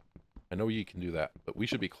that. I know you can do that, but we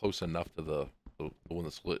should be close enough to the one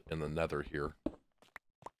that's lit in the nether here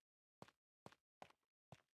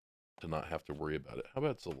to not have to worry about it. How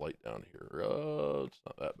about it's a light down here? It's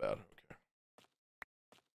not that bad.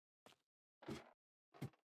 Okay.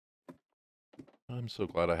 I'm so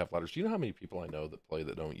glad I have ladders. Do you know how many people I know that play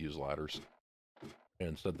that don't use ladders? And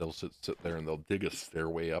instead they'll sit there and they'll dig a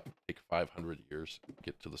stairway up, take 500 years to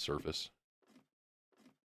get to the surface.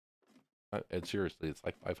 And seriously, it's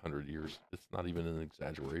like 500 years. It's not even an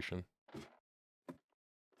exaggeration.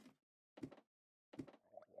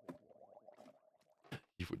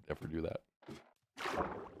 You would never do that.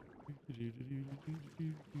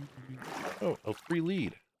 Oh, a free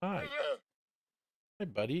lead. Hi. Hi,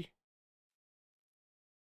 buddy.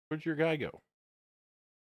 Where'd your guy go?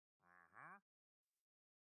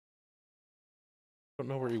 Don't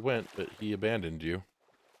know where he went, but he abandoned you.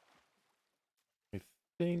 I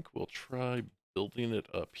think we'll try building it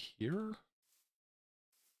up here.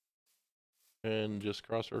 And just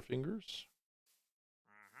cross our fingers.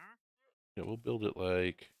 Yeah, we'll build it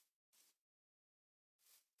like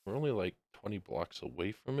We're only like 20 blocks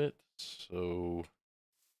away from it, so I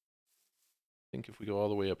think if we go all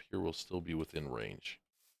the way up here, we'll still be within range.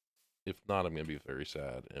 If not, I'm going to be very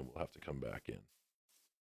sad, and we'll have to come back in,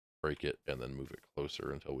 break it, and then move it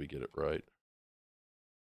closer until we get it right.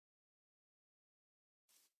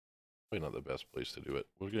 Probably not the best place to do it.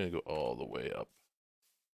 We're going to go all the way up.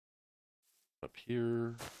 Up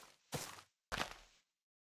here.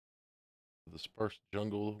 The sparse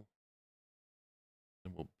jungle.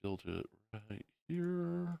 And we'll build it right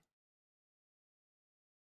here.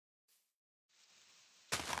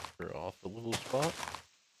 We're off a little spot.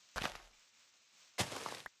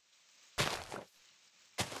 I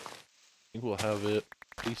think we'll have it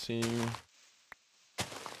facing...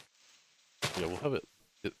 Yeah, we'll have it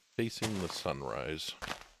facing the sunrise.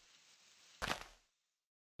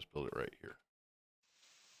 Just build it right here.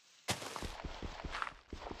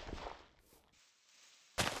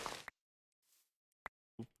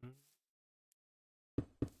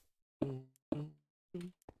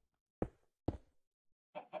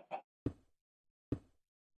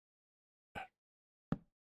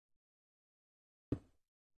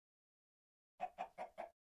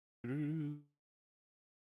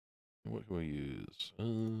 What can we use?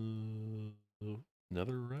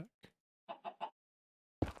 Nether rack?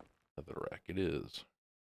 Nether rack it is.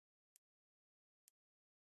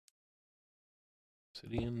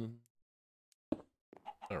 Obsidian.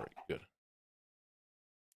 Alright, good.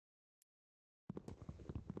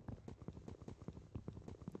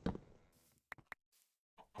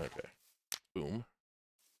 Okay. Boom.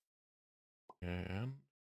 And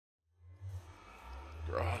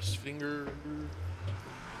cross finger.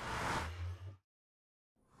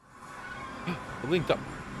 It linked up.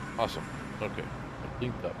 Awesome. Okay. It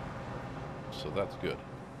linked up. So that's good.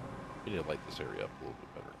 We need to light this area up a little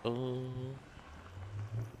bit better.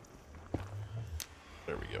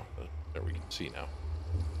 There we go. There we can see now.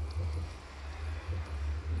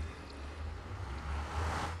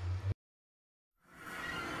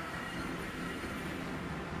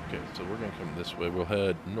 Okay, so we're going to come this way. We'll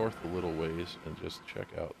head north a little ways and just check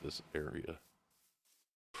out this area.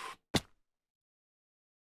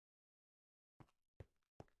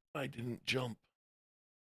 I didn't jump.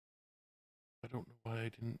 I don't know why I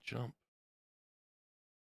didn't jump.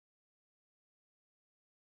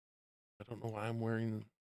 I don't know why I'm wearing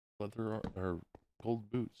leather or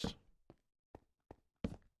gold boots.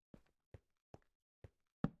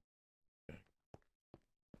 Okay.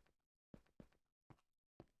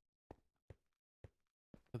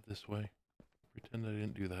 Head this way. Pretend I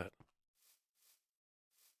didn't do that.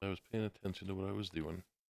 I was paying attention to what I was doing.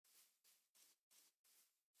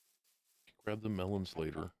 Grab the melons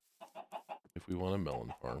later if we want a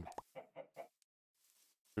melon farm.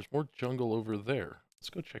 There's more jungle over there. Let's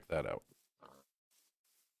go check that out.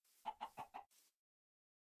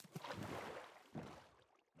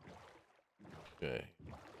 Okay.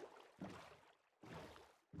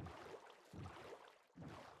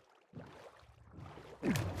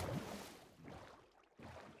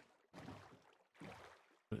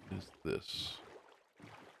 What is this?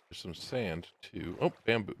 There's some sand too. Oh,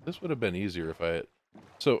 bamboo. This would have been easier if I had...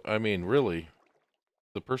 So, I mean, really,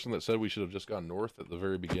 the person that said we should have just gone north at the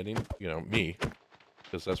very beginning, you know, me,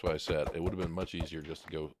 because that's what I said, it would have been much easier just to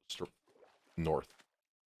go north.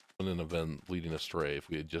 Wouldn't have been leading astray if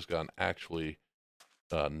we had just gone actually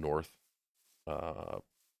north from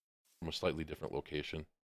a slightly different location.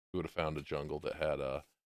 We would have found a jungle that had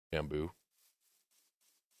bamboo.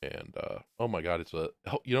 And, oh my god, it's a...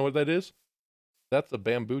 Oh, you know what that is? That's a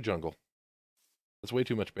bamboo jungle. That's way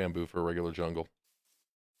too much bamboo for a regular jungle.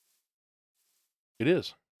 It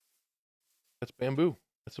is. That's bamboo.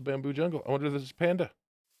 That's a bamboo jungle. I wonder if this is panda.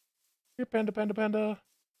 Here, panda, panda, panda.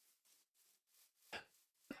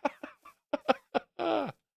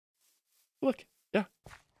 Look, yeah.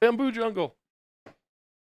 Bamboo jungle.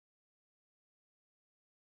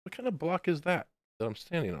 What kind of block is that I'm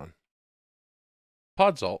standing on?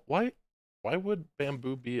 Podzol. Why would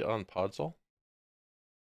bamboo be on Podzol?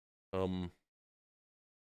 I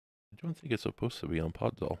don't think it's supposed to be on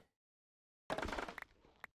Podzol.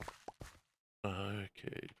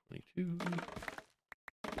 Okay, 22.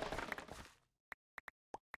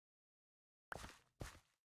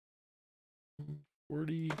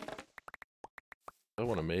 40. I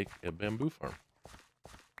want to make a bamboo farm.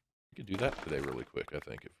 We could do that today really quick, I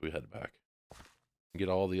think, if we head back. And get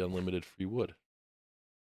all the unlimited free wood.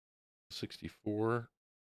 64.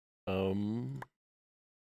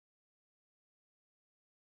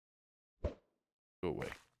 Go away.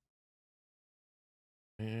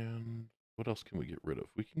 And what else can we get rid of?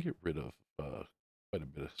 We can get rid of quite a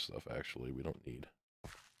bit of stuff, actually, we don't need.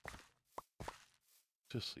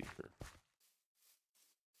 Just see here.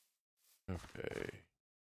 Okay.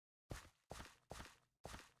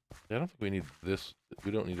 Yeah, I don't think we need this.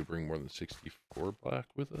 We don't need to bring more than 64 black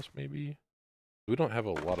with us, maybe. We don't have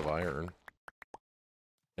a lot of iron.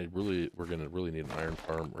 We're gonna really need an iron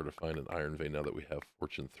farm or to find an iron vein now that we have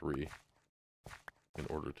Fortune 3 in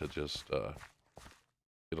order to just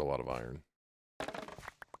get a lot of iron.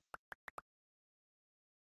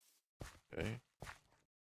 Okay.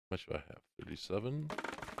 How much do I have? 37.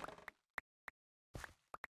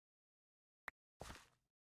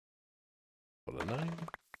 What a 9.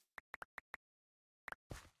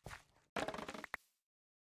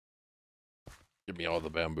 Give me all the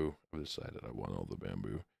bamboo. I've decided I want all the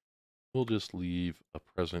bamboo. We'll just leave a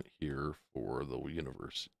present here for the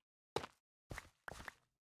universe.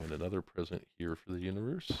 And another present here for the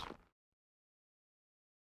universe.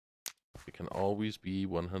 It can always be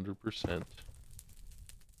 100%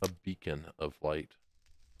 a beacon of light.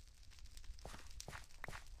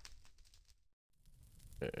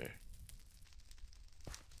 Okay.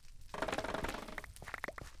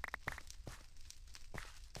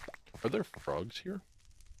 Are there frogs here?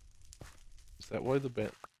 Is that why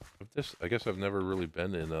I guess I've never really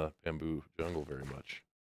been in a bamboo jungle very much.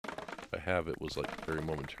 If I have, it was like very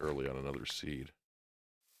momentarily on another seed.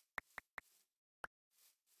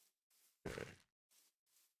 Okay.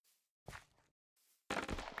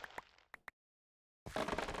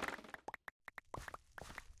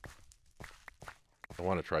 I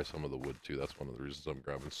want to try some of the wood too. That's one of the reasons I'm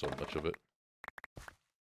grabbing so much of it.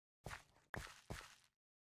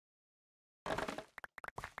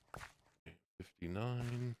 Okay,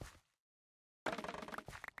 59.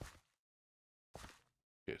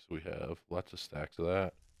 Okay, so we have lots of stacks of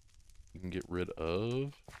that. We can get rid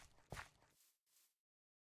of...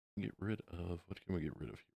 What can we get rid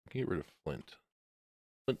of here? We can get rid of flint.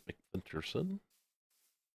 Flint McFlinterson.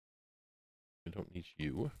 We don't need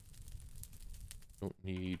you. Don't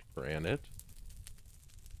need granite.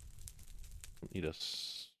 Don't need a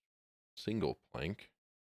single plank.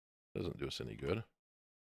 Doesn't do us any good.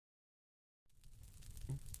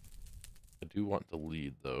 I do want the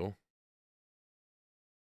lead, though.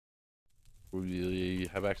 We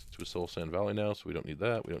have access to a Soul Sand Valley now, so we don't need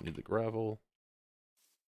that. We don't need the gravel.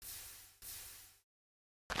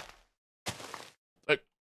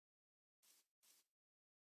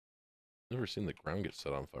 Never seen the ground get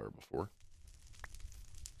set on fire before.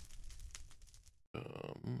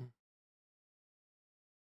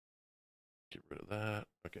 Get rid of that.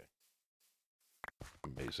 Okay.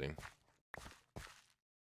 Amazing.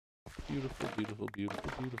 Beautiful, beautiful,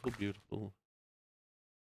 beautiful, beautiful, beautiful.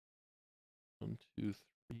 1, 2,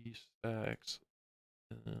 3 stacks.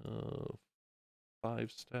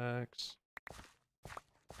 5 stacks.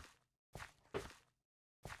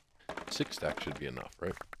 6 stacks should be enough,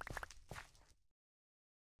 right?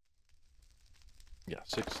 Yeah,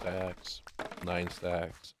 6 stacks, 9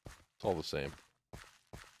 stacks. It's all the same.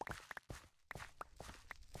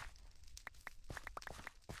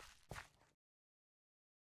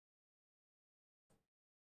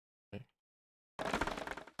 Okay.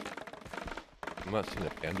 I'm not seeing a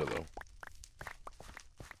panda, though.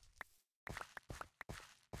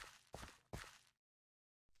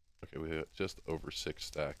 Okay, we have just over 6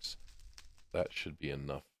 stacks. That should be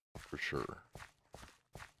enough for sure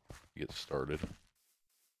to get started.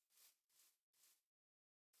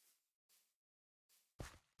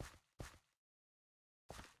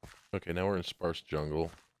 Okay, now we're in sparse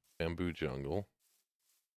jungle, bamboo jungle.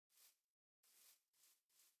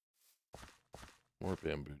 More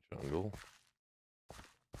bamboo jungle.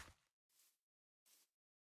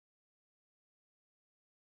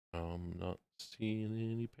 I'm not seeing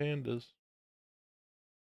any pandas.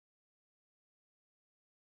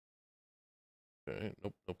 Okay,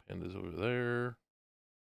 nope, no pandas over there.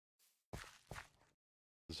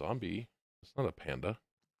 Zombie? It's not a panda.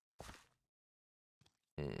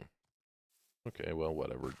 Okay, well,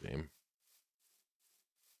 whatever, game.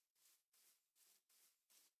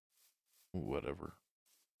 Whatever.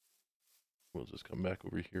 We'll just come back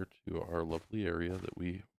over here to our lovely area that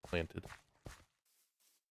we planted.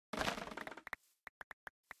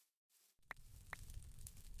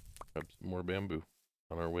 Grab some more bamboo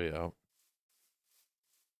on our way out.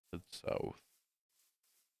 Head south.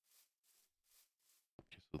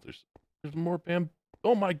 Okay, so there's more bamboo.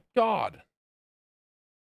 Oh my god!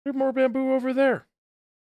 There's more bamboo over there.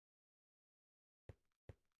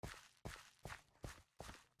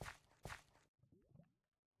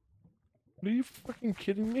 Are you fucking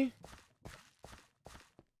kidding me?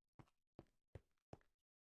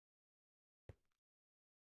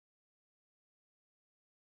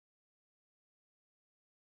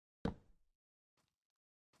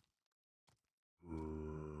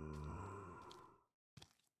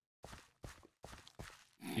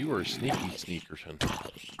 You are a sneaky sneakerson.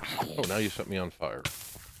 Oh, now you set me on fire.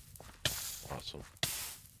 Awesome.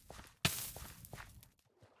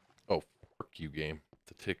 Oh, fuck you, game.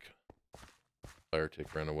 The tick. Fire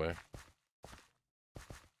tick ran away.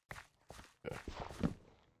 Okay.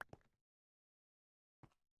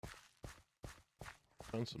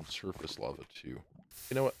 Found some surface lava, too.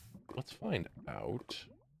 You know what? Let's find out.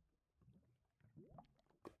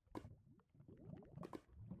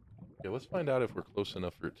 Yeah, let's find out if we're close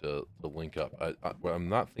enough for it to link up. Well, I'm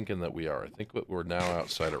not thinking that we are. I think that we're now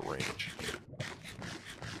outside of range.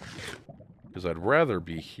 Because I'd rather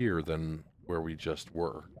be here than where we just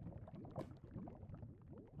were.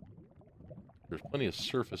 There's plenty of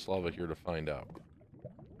surface lava here to find out.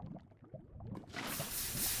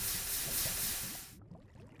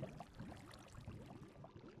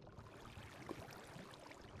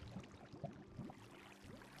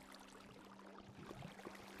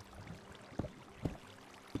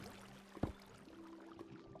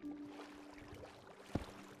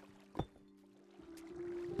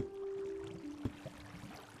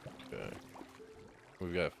 Okay.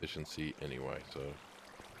 We've got efficiency anyway, so...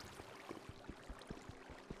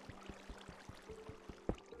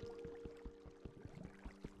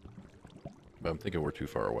 But I'm thinking we're too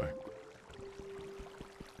far away.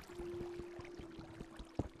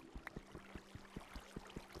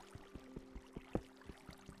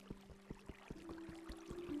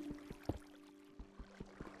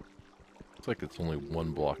 Looks like it's only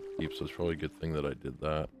one block deep, so it's probably a good thing that I did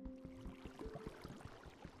that.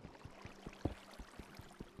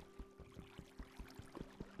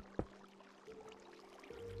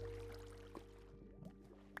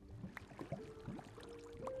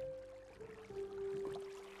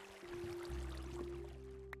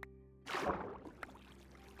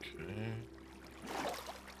 Okay.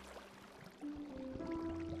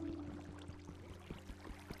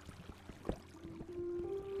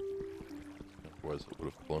 Otherwise it would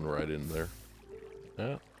have flown right in there.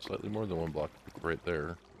 Yeah, slightly more than one block right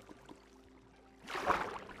there. Okay,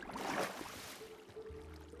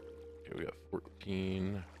 we got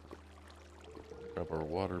 14. Grab our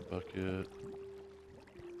water bucket.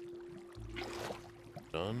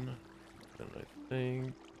 Done. And I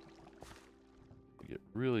think we get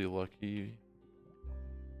really lucky.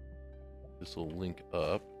 This will link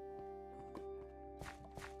up.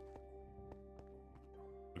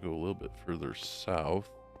 We'll go a little bit further south.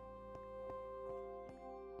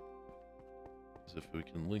 As if we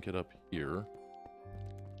can link it up here.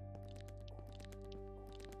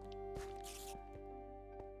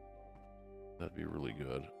 That'd be really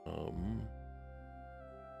good.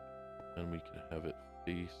 And we can have it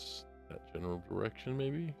face that general direction,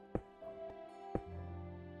 maybe?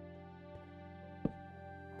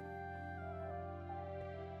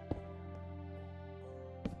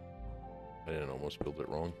 I didn't almost build it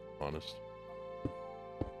wrong, honest.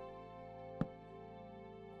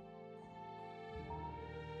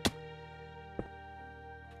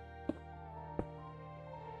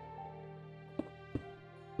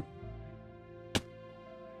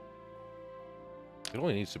 It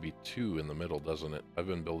only needs to be 2 in the middle, doesn't it? I've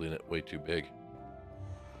been building it way too big.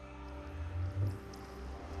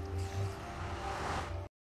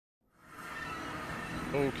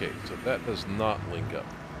 Okay, so that does not link up.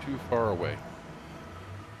 Too far away.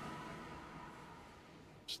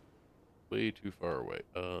 Just way too far away.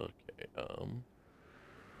 Okay,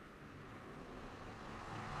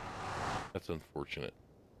 that's unfortunate.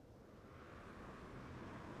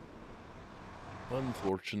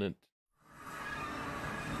 Unfortunate.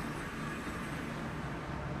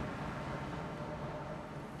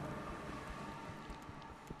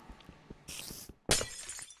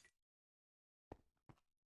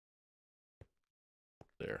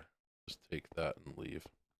 There. Just take that and leave.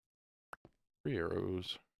 3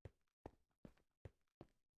 arrows.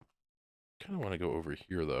 Kind of want to go over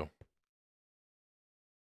here, though.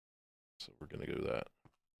 So we're going to go that.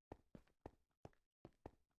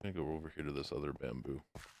 I'm going to go over here to this other bamboo.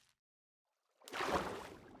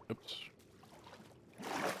 Oops.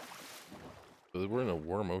 So we're in a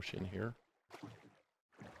warm ocean here.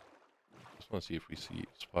 Just want to see if we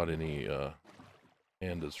spot any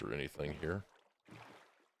pandas or anything here.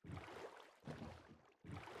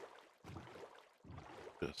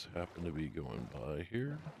 Just happen to be going by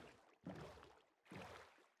here.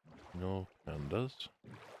 No pandas.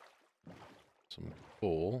 Some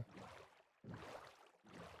coal.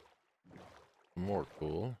 More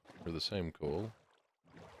coal. Or the same coal.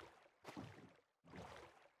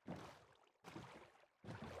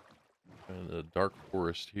 And a dark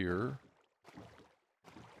forest here.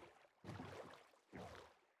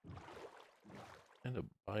 kind of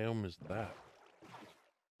biome is that?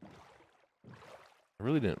 I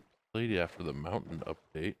really didn't play after the mountain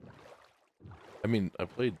update. I mean, I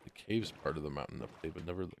played the caves part of the mountain update, but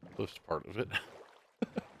never the cliffs part of it.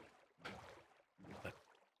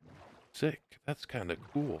 Sick. That's kind of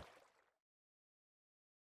cool.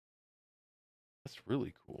 That's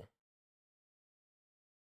really cool.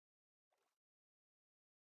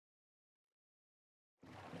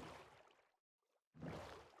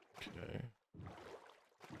 Okay.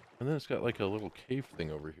 And then it's got like a little cave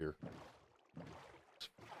thing over here. It's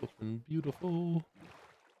flipping beautiful.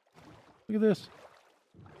 Look at this.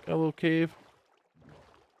 Got a little cave.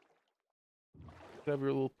 Have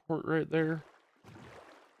your little port right there.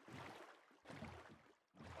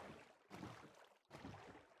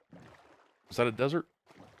 Is that a desert?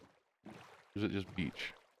 Or is it just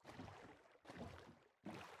beach?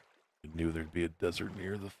 I knew there'd be a desert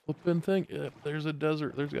near the flipping thing. Yep, there's a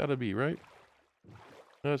desert. There's gotta be, right?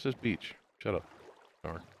 No, it's just beach. Shut up.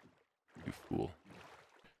 Darn. You fool.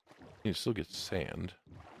 You still get sand.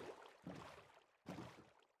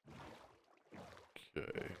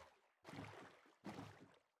 Okay.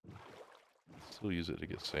 Still use it to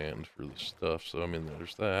get sand for the stuff, so I mean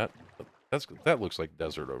there's that. That looks like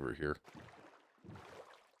desert over here.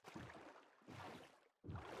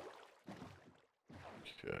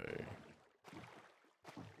 Okay.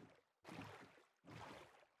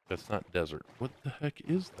 That's not desert. What the heck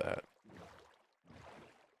is that?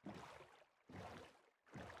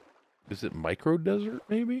 Is it micro desert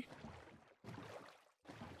maybe?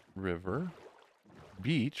 River.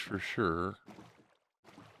 Beach for sure.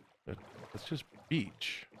 That's just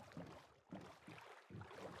beach.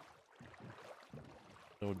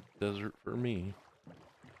 No desert for me.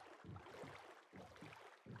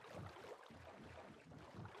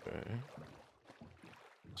 Okay.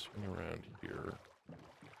 Swing around here.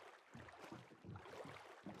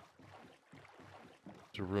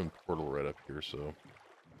 There's a ruined portal right up here, so...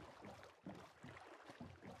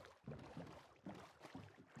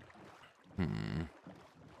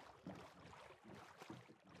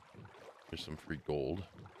 There's some free gold.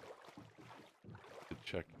 Could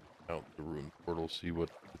check out the ruined portal, see what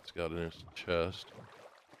it's got in its chest.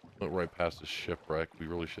 Went right past the shipwreck. We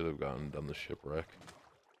really should have done the shipwreck.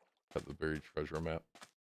 Got the buried treasure map.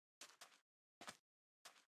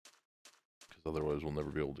 Because otherwise we'll never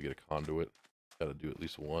be able to get a conduit. Gotta do at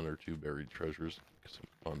least 1 or 2 buried treasures. Get some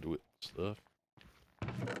conduit stuff.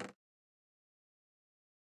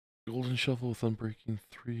 Golden shovel with unbreaking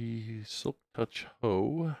 3. Silk touch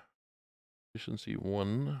hoe. Efficiency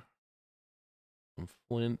 1. Some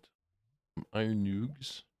flint. Some iron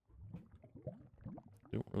nugs.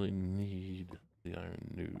 Don't really need the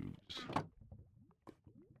iron nugs.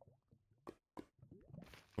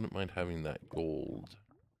 Wouldn't mind having that gold.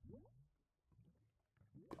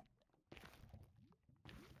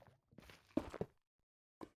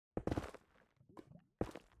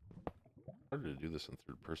 Harder to do this in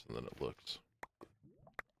third person than it looks.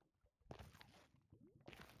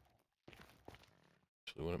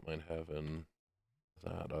 Actually, wouldn't mind having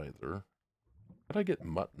that either. How'd I get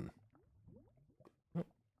mutton?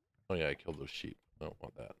 Oh yeah, I killed those sheep. I don't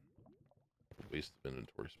want that. Waste of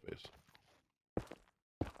inventory space.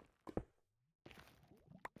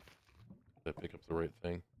 Did I pick up the right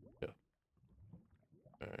thing? Yeah.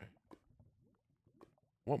 Okay.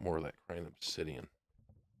 Want more of that crying obsidian.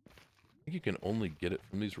 I think you can only get it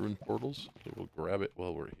from these ruined portals, so we'll grab it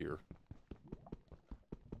while we're here.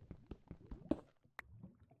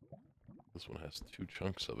 This one has 2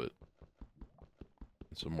 chunks of it.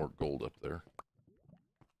 And some more gold up there.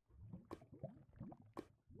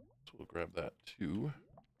 So we'll grab that too.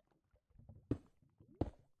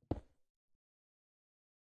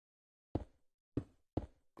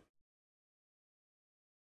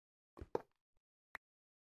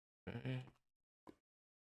 Okay.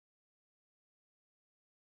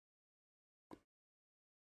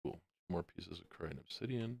 Cool. 2 more pieces of crying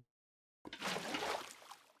obsidian.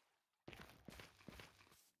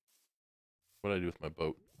 What do I do with my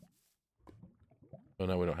boat? Oh,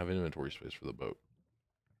 now we don't have inventory space for the boat.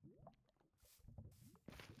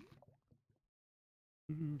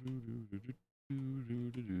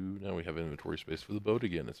 Now we have inventory space for the boat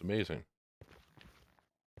again. It's amazing.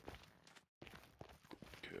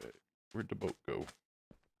 Okay. Where'd the boat go?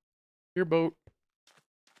 Here, boat.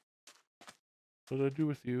 What did I do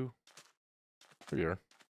with you? Here you are.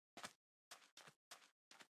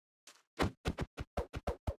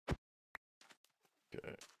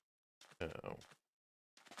 Okay. Now.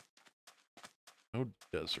 No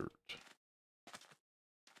desert.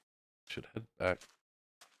 Should head back.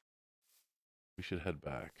 We should head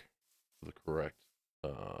back to the correct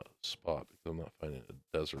spot because I'm not finding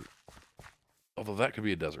a desert. Although that could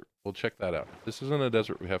be a desert. We'll check that out. If this isn't a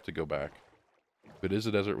desert, we have to go back. If it is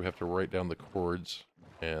a desert, we have to write down the chords,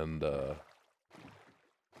 and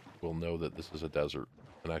we'll know that this is a desert,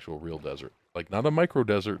 an actual real desert. Like, not a micro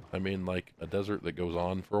desert. I mean, like, a desert that goes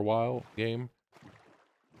on for a while game.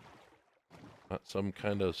 Not some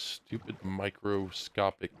kind of stupid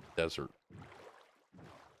microscopic desert.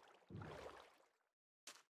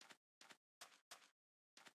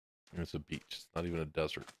 It's a beach. It's not even a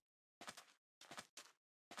desert.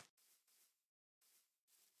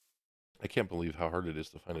 I can't believe how hard it is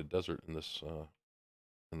to find a desert in this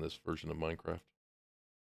version of Minecraft.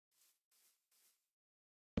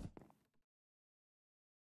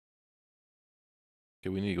 Okay,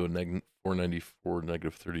 we need to go 494,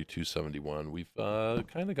 negative 3271. We've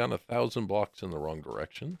kind of gone 1,000 blocks in the wrong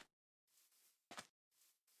direction.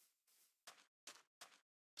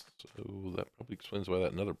 So that probably explains why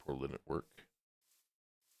that nether portal didn't work.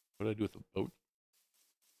 What did I do with the boat?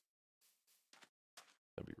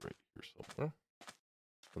 That'd be right here somewhere.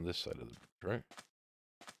 On this side of the beach, right?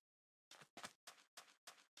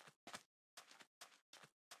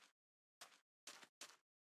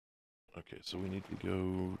 Okay, so we need to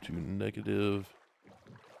go to negative,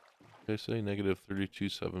 what did I say? Negative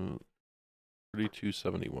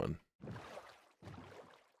 3271.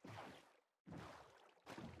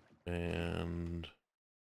 And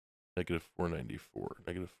negative 494.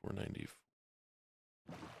 Negative 494.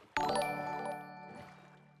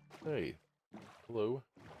 Hey. Hello.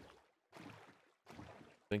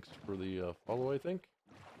 Thanks for the follow, I think.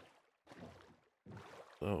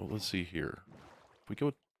 So, let's see here. If we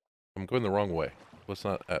go... I'm going the wrong way. Let's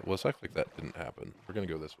not... let's act like that didn't happen. We're gonna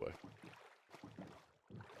go this way.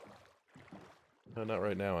 Not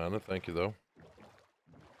right now, Anna. Thank you, though.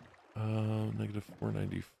 Negative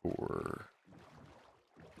 494.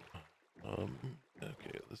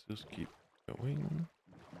 Okay, let's just keep going.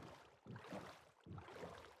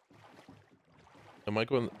 Am I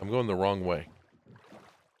going... I'm going the wrong way.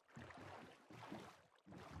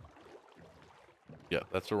 Yeah,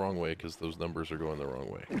 that's the wrong way, because those numbers are going the wrong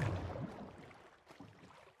way.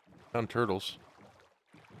 Found turtles.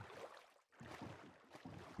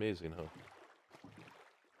 Amazing, huh?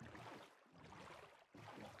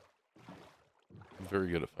 I'm very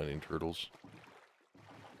good at finding turtles.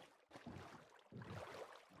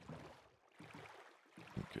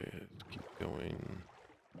 Okay, let's keep going.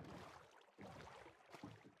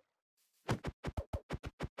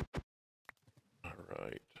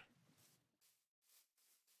 Alright.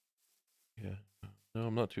 Yeah. No,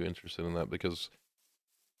 I'm not too interested in that because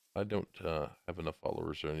I don't have enough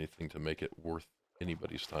followers or anything to make it worth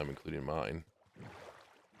anybody's time, including mine.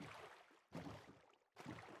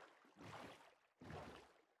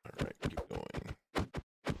 Alright, keep going.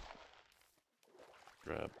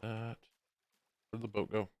 Grab that. Where'd the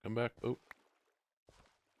boat go? Come back, boat.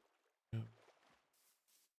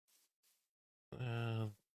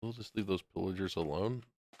 We'll just leave those pillagers alone.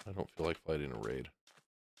 I don't feel like fighting a raid.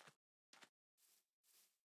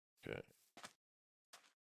 Okay.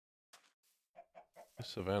 This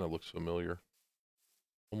savannah looks familiar.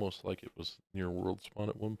 Almost like it was near world spawn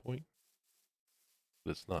at one point.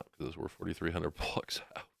 But it's not, because we're 4,300 blocks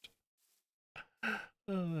out.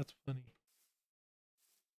 Oh, that's funny.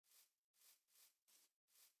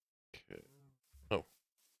 Okay. Oh.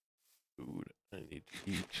 Food. I need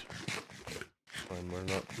to eat. Fine, we're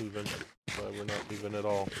not moving. Why we're not moving at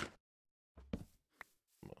all.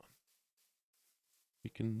 Come on. We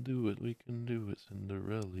can do it, we can do it,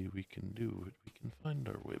 Cinderella, we can do it, we can find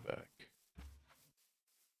our way back.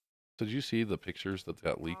 So did you see the pictures that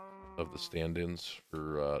got leaked of the stand-ins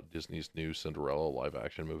for Disney's new Cinderella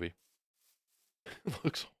live-action movie? It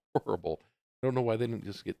looks horrible. I don't know why they didn't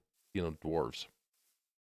just get, dwarves.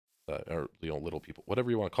 Or, little people. Whatever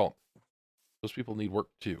you want to call them. Those people need work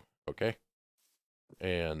too, okay?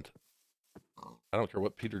 And I don't care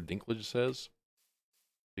what Peter Dinklage says,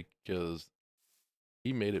 because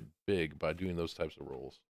he made it big by doing those types of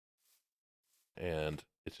roles. And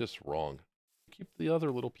it's just wrong. Keep the other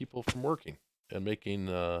little people from working and making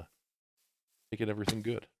everything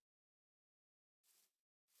good.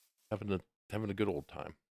 Having a good old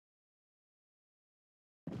time.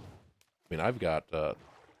 I mean, I've got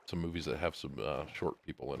some movies that have some short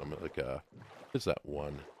people in them. Like, what's that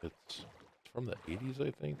one? It's from the 80s,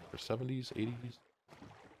 I think, or 70s, 80s.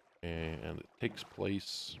 And it takes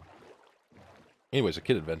place... Anyways, a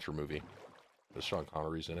kid adventure movie. Sean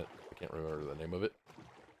Connery's in it. I can't remember the name of it.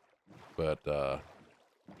 But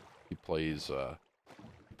he plays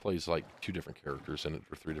like 2 different characters in it,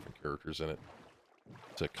 or 3 different characters in it.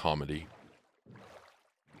 It's a comedy.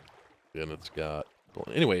 And it's got... Well,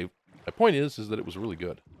 anyway, my point is that it was really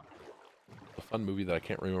good. A fun movie that I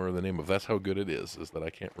can't remember the name of. That's how good it is that I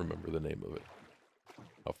can't remember the name of it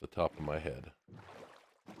off the top of my head.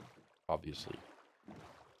 Obviously.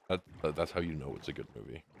 That's how you know it's a good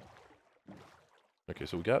movie. Okay,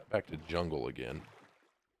 so we got back to jungle again.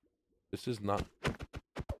 This is not...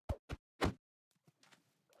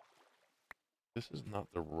 This is not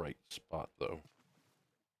the right spot, though.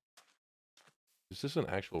 Is this an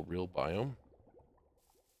actual real biome?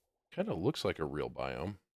 Kind of looks like a real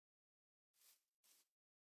biome.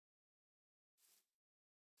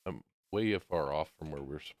 I'm way far off from where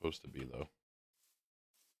we're supposed to be, though.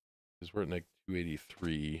 Because we're at neg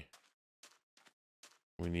 283.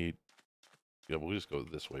 We need... Yeah, we'll just go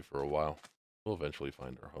this way for a while. We'll eventually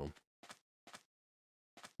find our home.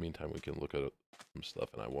 Meantime, we can look at some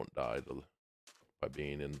stuff, and I won't die by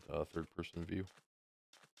being in third-person view.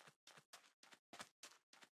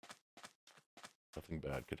 Nothing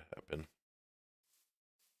bad could happen.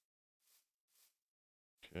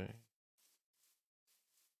 Okay.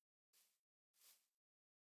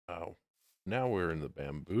 Oh. Now we're in the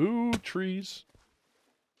bamboo trees.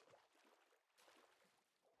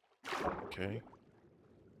 Okay.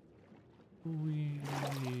 We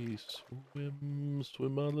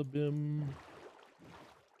swim on the bim.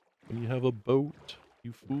 When you have a boat,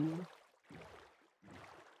 you fool.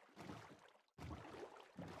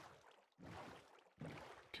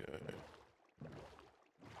 Okay.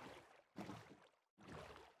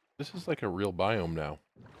 This is like a real biome now.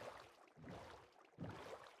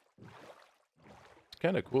 It's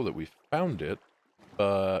kind of cool that we found it,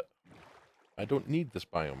 but I don't need this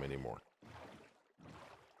biome anymore.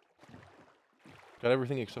 Got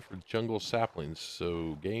everything except for jungle saplings,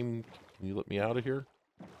 so game, can you let me out of here?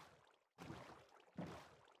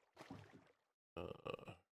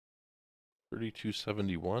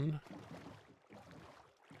 3271.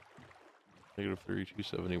 Negative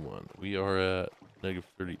 3271. We are at negative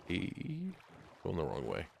 38. Going the wrong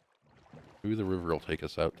way. Maybe the river will take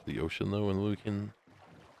us out to the ocean, though, and we can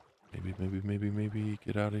maybe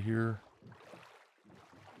get out of here.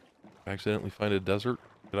 Accidentally find a desert.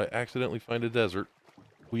 Did I accidentally find a desert?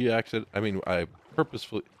 I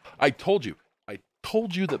purposefully... I told you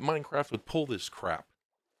that Minecraft would pull this crap.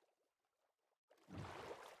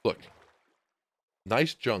 Look.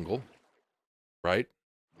 Nice jungle. Right?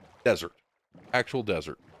 Desert. Actual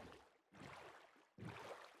desert.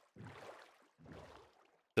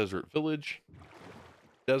 Desert village.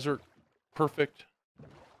 Desert. Perfect.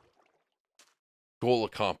 Goal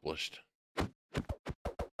accomplished.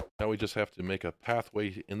 Now we just have to make a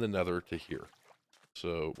pathway in the nether to here.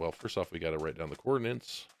 So, well, first off, we got to write down the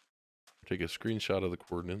coordinates. Take a screenshot of the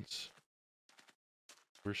coordinates.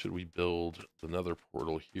 Where should we build the nether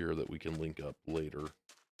portal here that we can link up later?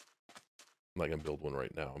 I'm not going to build one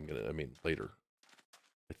right now. Later.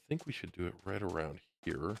 I think we should do it right around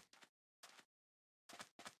here.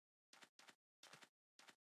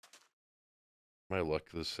 My luck,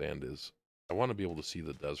 this sand is... I want to be able to see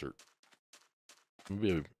the desert.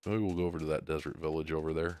 Maybe we'll go over to that desert village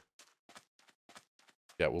over there.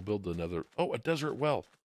 Yeah, we'll build another... Oh, a desert well!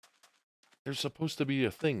 There's supposed to be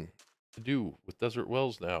a thing to do with desert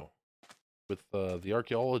wells now. With the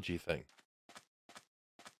archaeology thing.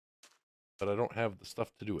 But I don't have the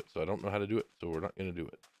stuff to do it, so I don't know how to do it, so we're not going to do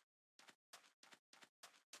it.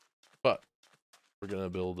 But we're going to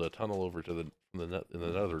build a tunnel over to the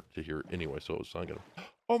nether to here anyway, so it's not going to...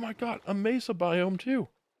 Oh my god, a mesa biome too!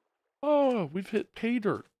 Oh, we've hit pay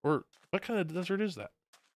dirt. Or what kind of desert is that?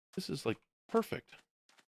 This is like perfect.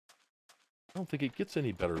 I don't think it gets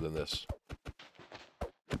any better than this.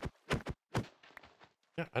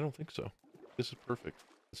 Yeah, I don't think so. This is perfect.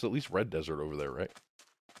 It's at least red desert over there, right?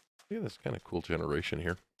 Yeah, that's kind of cool generation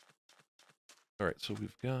here. Alright, so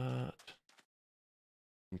we've got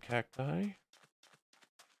some cacti. We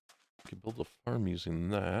can build a farm using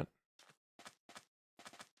that.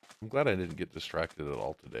 I'm glad I didn't get distracted at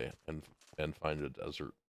all today and find a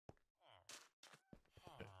desert.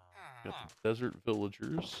 Okay. Got the desert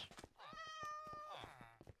villagers.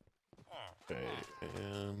 Okay,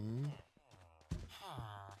 and...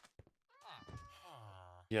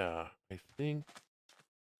 Yeah, I think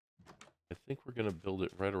we're gonna build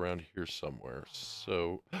it right around here somewhere.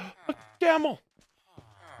 So, a camel!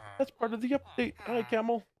 That's part of the update. Hi,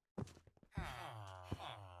 camel.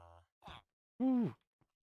 Ooh.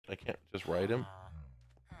 I can't just ride him.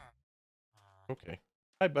 Okay.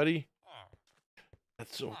 Hi, buddy.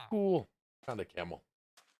 That's so cool. Found a camel.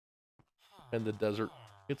 And the desert.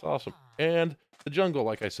 It's awesome. And the jungle,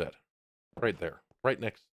 like I said. Right there. Right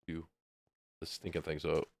next to the stinking thing.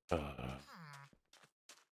 So,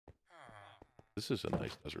 This is a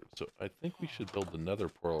nice desert. So I think we should build another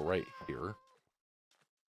portal right here.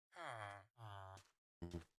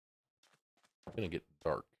 It's going to get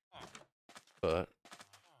dark. But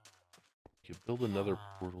you could build another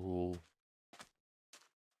portal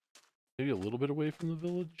maybe a little bit away from the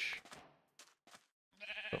village.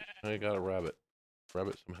 Oh, I got a rabbit.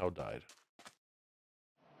 Rabbit somehow died.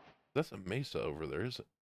 That's a mesa over there, is it?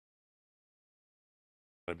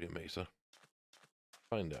 Gotta be a mesa.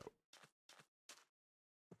 Find out.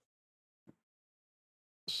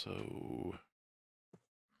 So,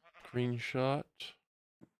 screenshot.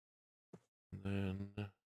 And then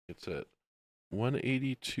it's at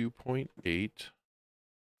 182.8.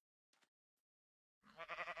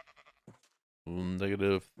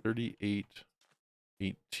 Negative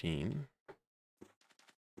 38.18.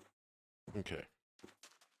 Okay.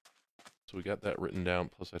 So we got that written down,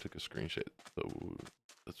 plus I took a screenshot. So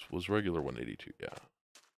this was regular 182, yeah.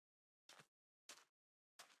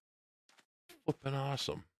 Flippin'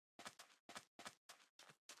 awesome.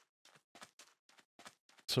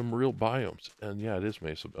 Some real biomes. And yeah, it is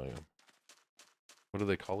mesa biome. What do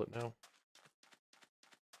they call it now?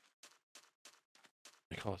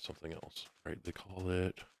 They call it something else, right? They call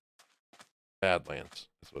it Badlands.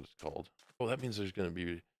 That's what it's called. Oh, that means there's going to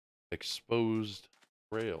be exposed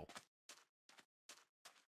rail.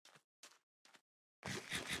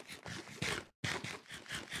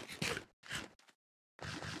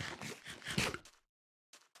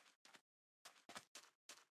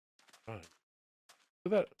 Fine.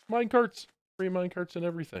 Look at that. Minecarts. Free minecarts and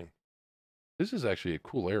everything. This is actually a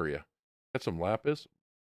cool area. Got some lapis.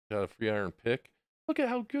 Got a free iron pick. Look at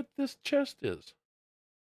how good this chest is.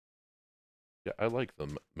 Yeah, I like the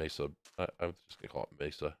mesa. I was just going to call it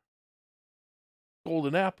mesa.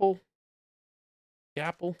 Golden apple. The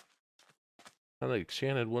apple. Not an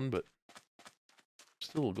enchanted one, but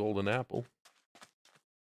still a golden apple.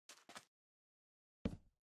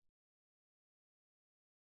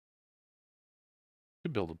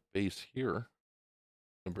 Could build a base here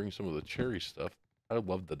and bring some of the cherry stuff. I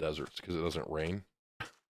love the deserts because it doesn't rain.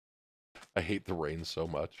 I hate the rain so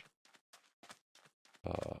much.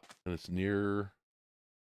 And it's near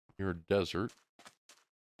a desert.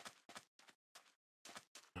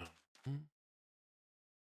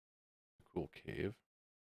 Cool cave.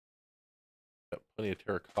 Got plenty of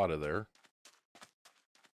terracotta there.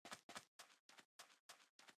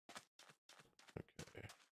 Okay.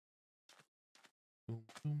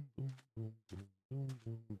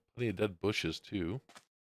 Plenty of dead bushes too.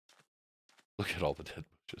 Look at all the dead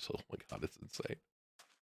bushes. Oh my god, it's insane.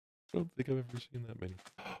 I don't think I've ever seen that many.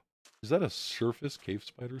 Is that a surface cave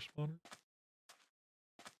spider spawner?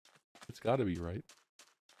 It's gotta be, right?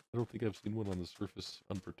 I don't think I've seen one on the surface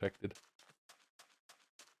unprotected.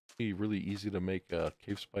 It'd be really easy to make a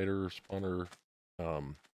cave spider spawner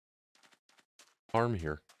farm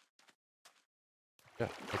here. Yeah,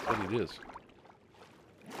 that's what it is.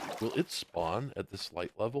 Will it spawn at this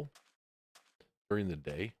light level during the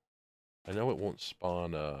day? I know it won't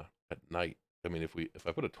spawn at night. I mean, if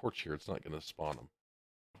I put a torch here, it's not going to spawn them.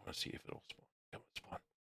 I want to see if it'll spawn. Come on, spawn.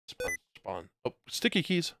 Spawn, spawn. Oh, sticky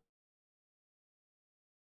keys.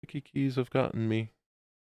 Sticky keys have gotten me.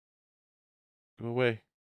 Go away.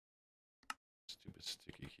 Stupid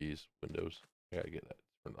sticky keys. Windows. I gotta get that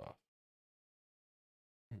turned off.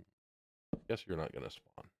 Guess you're not going to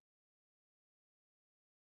spawn.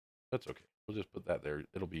 That's okay. We'll just put that there.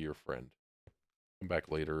 It'll be your friend. Come back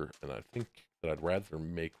later, and I think that I'd rather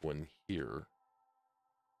make one here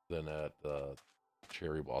than at the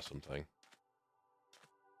cherry blossom thing.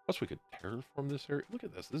 Plus, we could terraform this area. Look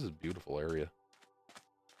at this. This is a beautiful area.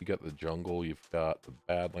 You got the jungle. You've got the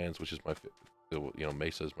Badlands, which is my,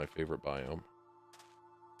 Mesa is my favorite biome.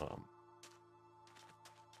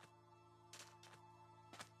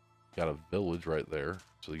 Got a village right there,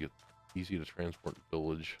 so you get easy to transport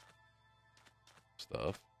village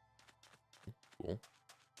stuff. Cool.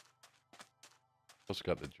 Also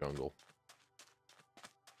got the jungle.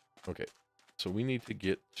 Okay, so we need to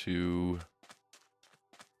get to,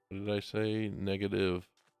 what did I say? Negative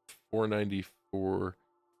 494,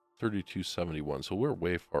 3271. So we're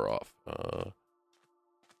way far off.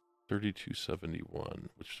 3271.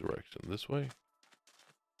 Which direction? This way?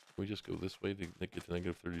 Can we just go this way to get to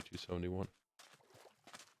negative 3271?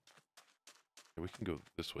 Okay, we can go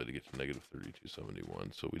this way to get to negative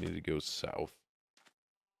 3271. So we need to go south.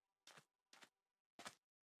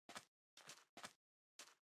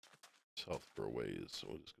 South for a ways. So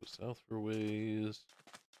we'll just go south for a ways.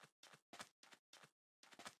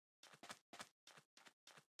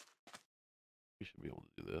 We should be able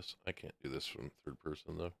to do this. I can't do this from third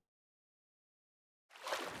person though.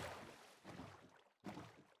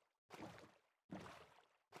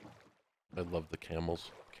 I love the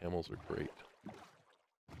camels. Camels are great.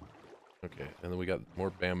 Okay, and then we got more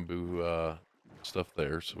bamboo stuff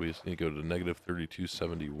there, so we just need to go to negative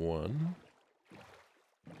 3271.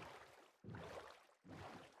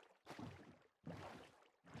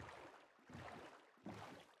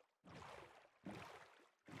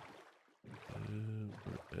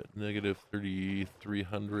 We're at negative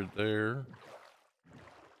 3300 there.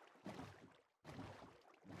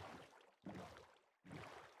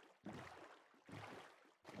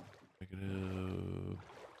 Negative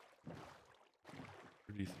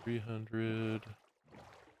 3300.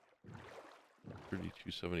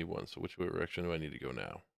 3271. So which direction do I need to go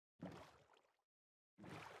now?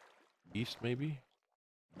 East, maybe?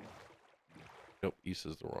 Nope, east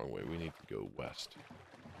is the wrong way. We need to go west.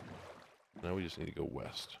 Now we just need to go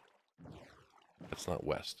west. That's not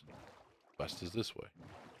west. West is this way.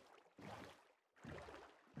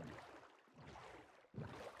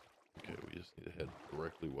 Okay, we just need to head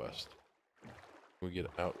directly west. Can we get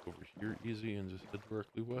out over here easy and just head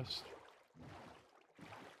directly west?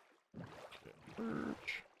 Okay,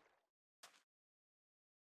 perch.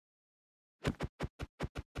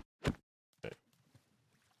 Okay.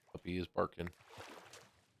 Puppy is barking.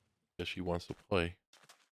 Guess she wants to play.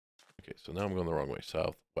 Okay, so now I'm going the wrong way.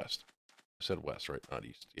 South, west. I said west, right? Not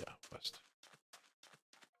east. Yeah, west.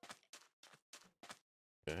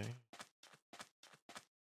 Okay.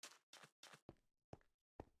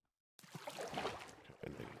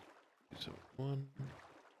 Okay, negative 1.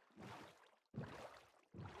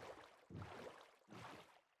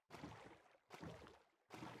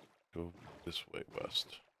 Go this way,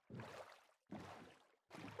 west.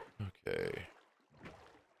 Okay.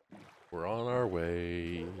 We're on our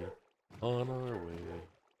way. On our way.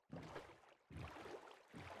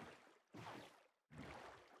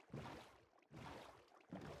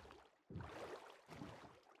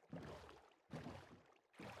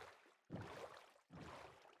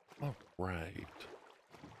 All right.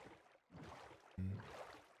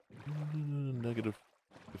 Negative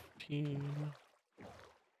 15.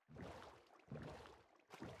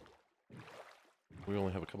 We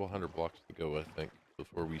only have a couple hundred blocks to go, I think,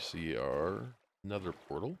 before we see our Nether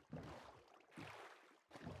portal.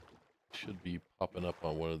 Should be popping up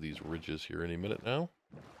on one of these ridges here any minute now.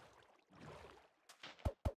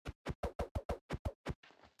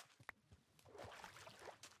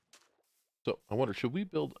 So I wonder, should I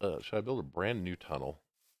build a brand new tunnel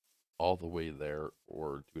all the way there,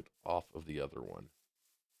 or do it off of the other one?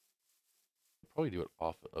 Probably do it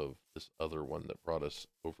off of this other one that brought us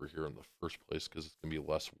over here in the first place, because it's going to be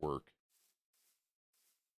less work.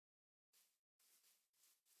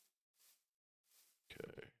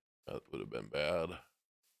 Okay, that would have been bad.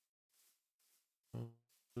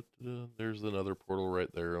 There's another portal right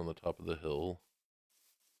there on the top of the hill.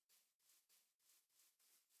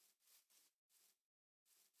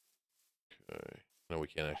 Okay, no, we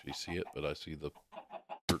can't actually see it, but I see the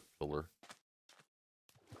dirt pillar.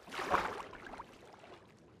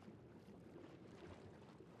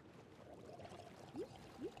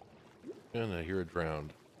 And I hear it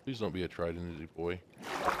drowned. Please don't be a trident boy.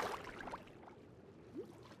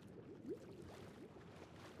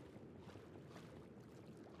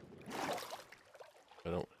 I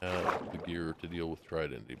don't have the gear to deal with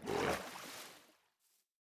trident boy.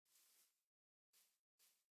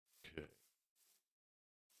 Okay.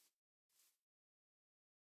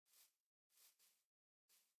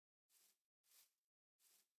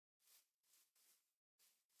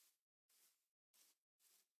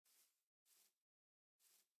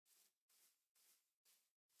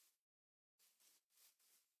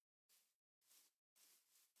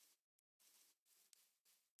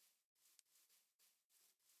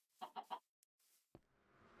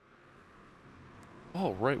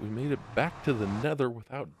 All right, we made it back to the Nether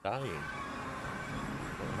without dying.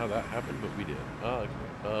 I don't know how that happened, but we did.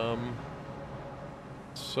 Okay.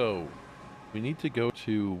 So we need to go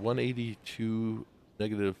to 182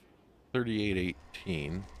 negative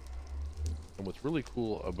 3818. And what's really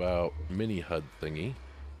cool about mini HUD thingy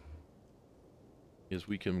is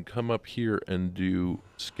we can come up here and do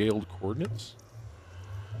scaled coordinates.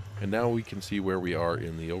 And now we can see where we are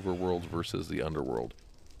in the overworld versus the underworld.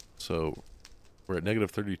 So we're at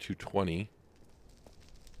negative 3220,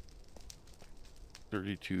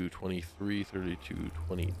 3223,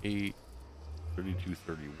 3228,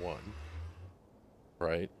 3231,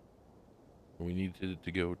 right? And we needed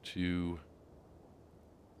to go to,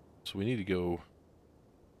 so we need to go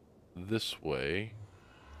this way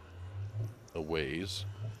a ways.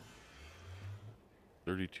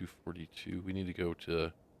 3242, we need to go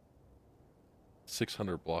to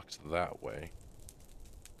 600 blocks that way.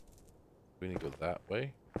 We need to go that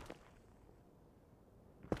way.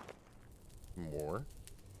 More.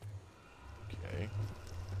 Okay.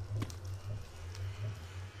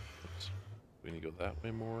 Oops. We need to go that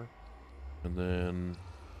way more. And then,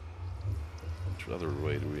 which other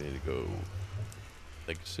way do we need to go?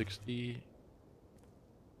 Like 60?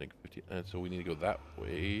 Like 50? And so we need to go that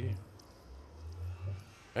way.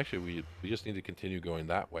 Actually, we just need to continue going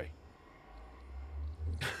that way.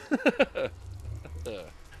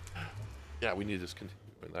 Yeah, we need to just continue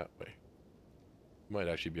going that way. We might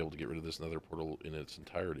actually be able to get rid of this nether portal in its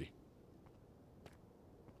entirety.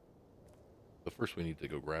 But first we need to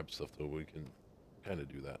go grab stuff, though. We can kind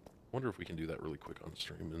of do that. I wonder if we can do that really quick on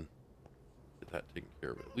stream and get that taken care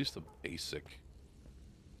of. At least a basic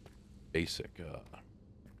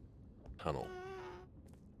tunnel.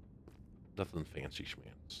 Nothing fancy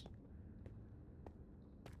schmance.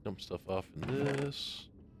 Dump stuff off in this.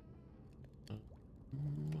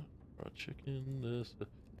 Raw chicken, this.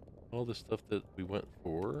 All the stuff that we went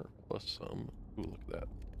for, plus some. Ooh, look at that.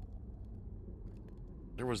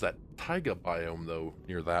 There was that taiga biome, though,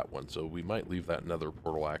 near that one, so we might leave that nether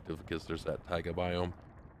portal active because there's that taiga biome.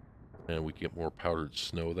 And we get more powdered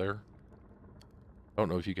snow there. I don't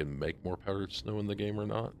know if you can make more powdered snow in the game or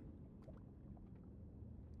not.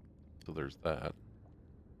 So there's that.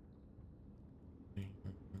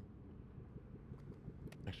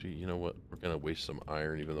 Actually, you know what? We're going to waste some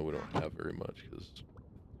iron even though we don't have very much because it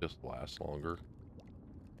just lasts longer.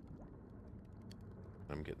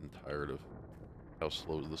 I'm getting tired of how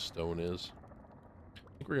slow the stone is. I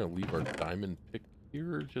think we're going to leave our diamond pick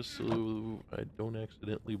here just so I don't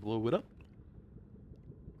accidentally blow it up.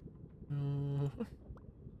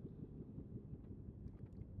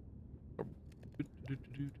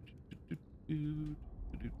 Okay,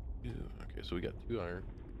 so we got 2 iron.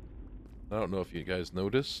 I don't know if you guys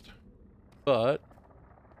noticed, but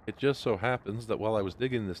it just so happens that while I was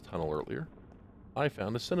digging this tunnel earlier, I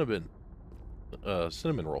found a cinnamon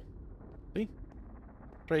roll. See?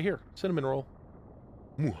 It's right here. Cinnamon roll.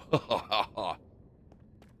 Okay.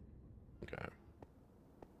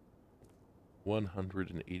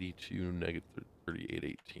 182 negative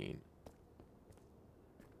 3818.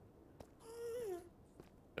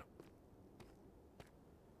 Yeah.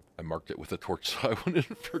 I marked it with a torch so I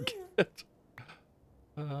wouldn't forget.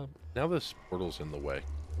 Now this portal's in the way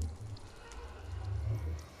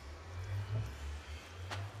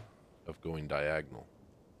of going diagonal.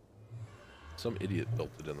 Some idiot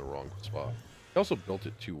built it in the wrong spot. He also built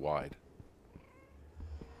it too wide.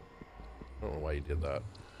 I don't know why he did that.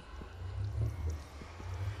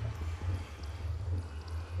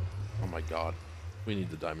 Oh my god. We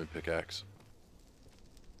need the diamond pickaxe.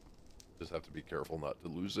 Just have to be careful not to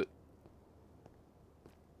lose it.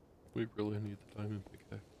 We really need the diamond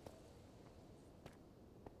pickaxe.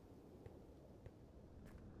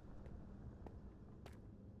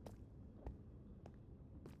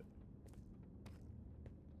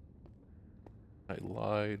 I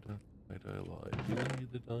lied. I lied. We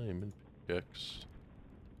need the diamond pickaxe.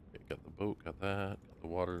 Okay, got the boat, got that. Got the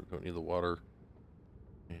water, don't need the water.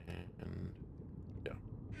 And yeah.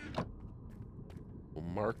 We'll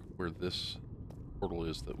mark where this portal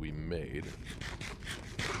is that we made.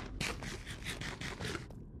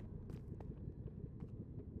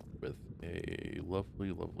 With a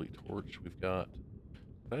lovely, lovely torch. We've got...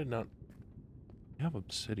 Did I not have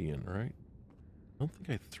obsidian, right? I don't think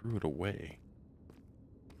I threw it away.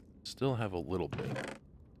 Still have a little bit.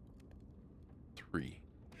 3.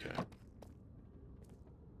 Okay.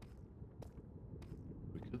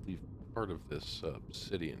 We could leave part of this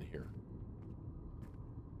obsidian here.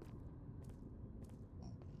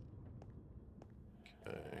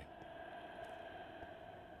 Okay.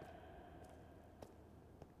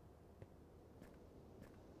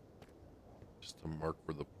 Just to mark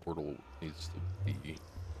where the portal needs to be.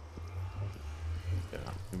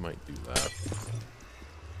 Yeah, we might do that.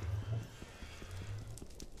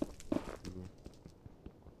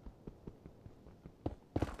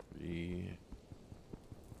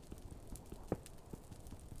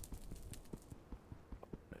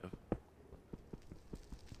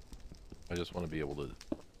 I just want to be able to...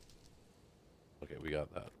 Okay, we got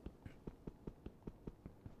that.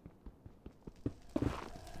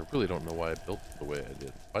 I really don't know why I built it the way I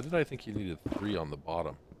did. Why did I think you needed 3 on the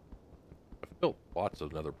bottom? I've built lots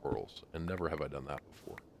of nether portals, and never have I done that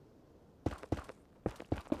before.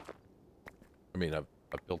 I mean, I've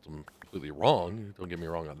built them completely wrong. Don't get me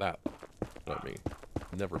wrong on that. But I mean,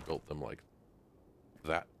 never built them like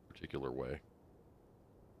that particular way.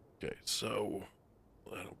 Okay, so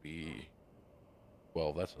that'll be...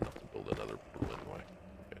 Well, that's enough to build another portal anyway.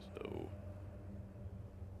 Okay, so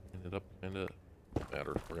ended up Kinda don't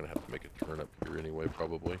matter. We're gonna have to make a turn up here anyway,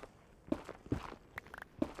 probably.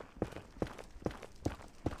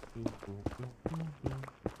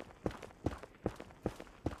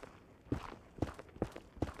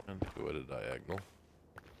 And go at a diagonal.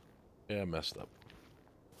 Yeah, I messed up.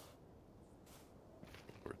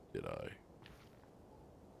 Where did I?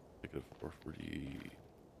 Make it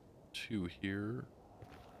 442 here.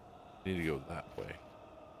 I need to go that way.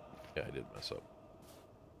 Yeah, I did mess up.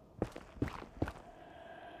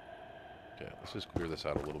 Okay, let's just clear this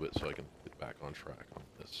out a little bit so I can get back on track on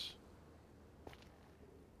this.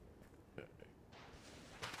 Okay.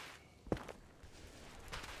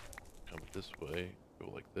 Come this way, go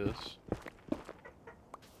like this.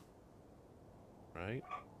 Right?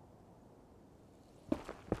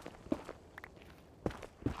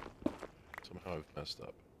 Somehow I've messed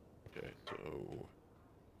up. Okay, so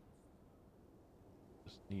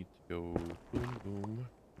just need to go boom, boom,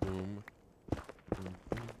 boom, boom,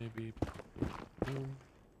 boom, maybe boom, boom.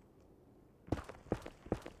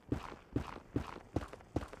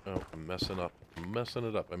 Oh, I'm messing up. I'm messing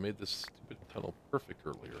it up. I made this stupid tunnel perfect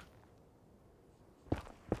earlier.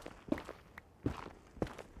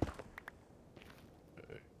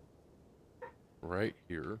 Okay. Right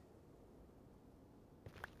here.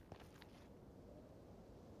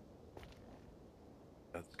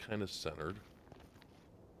 That's kind of centered.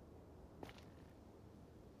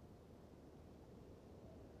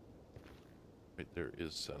 Right there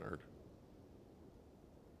is centered.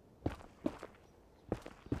 I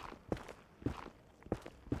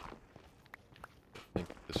think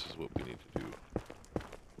this is what we need to do.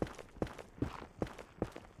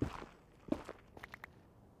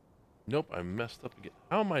 Nope, I messed up again.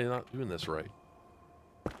 How am I not doing this right?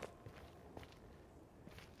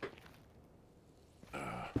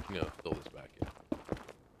 I'm gonna fill this back in.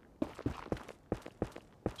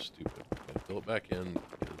 Stupid. I'm gonna fill it back in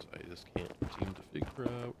because I just can't seem to figure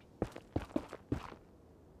out what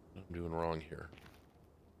I'm doing wrong here.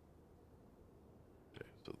 Okay,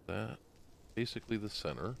 so that basically the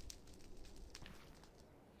center.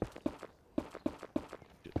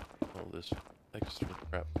 Get all this extra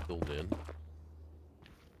crap filled in.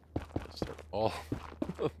 Let's start all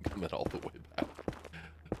coming all the way back.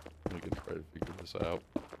 We can try to figure this out.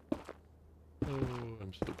 Oh,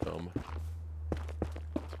 I'm so dumb.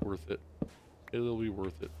 It's worth it. It'll be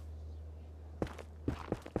worth it.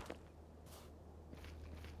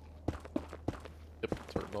 Yep,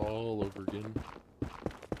 starting all over again.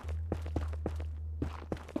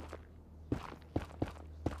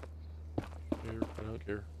 I don't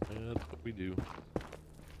care. That's what we do.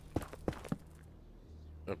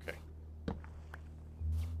 Okay.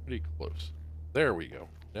 Pretty close. There we go.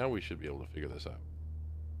 Now we should be able to figure this out.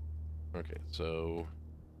 Okay, so...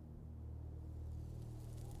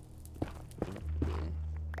 Boom, boom.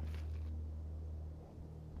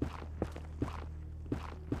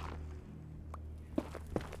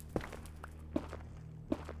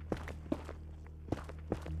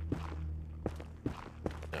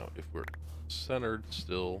 Now, if we're centered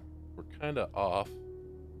still, we're kind of off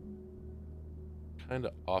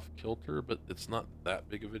kilter, but it's not that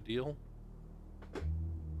big of a deal.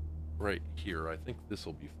 Right here, I think this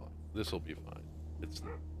will be fine. This will be fine.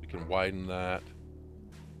 We can widen that.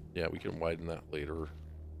 Yeah, we can widen that later.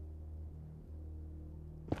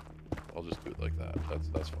 I'll just do it like that.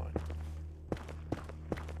 That's fine.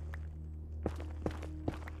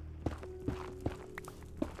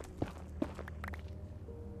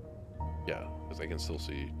 Yeah, because I can still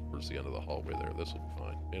see towards the end of the hallway there. This will be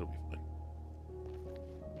fine. It'll be fine.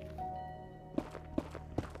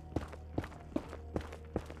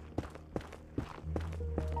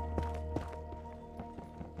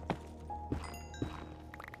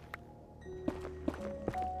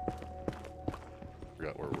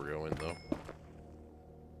 Forgot where we're going though.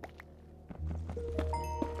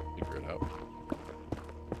 Figure it out.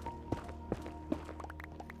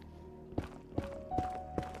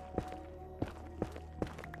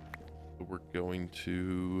 We're going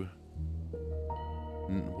to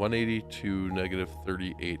 180 to negative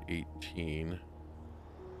 3818.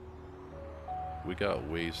 We got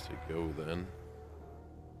ways to go then.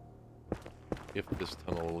 If this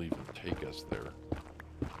tunnel will even take us there.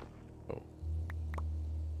 Oh.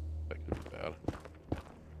 That could be bad.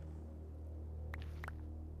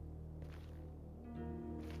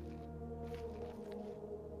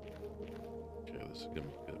 Okay, this is gonna be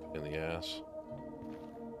a pain in the ass.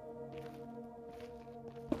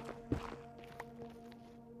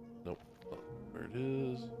 Nope, not where it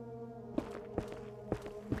is.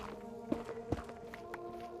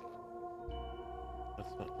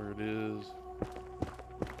 That's not where it is.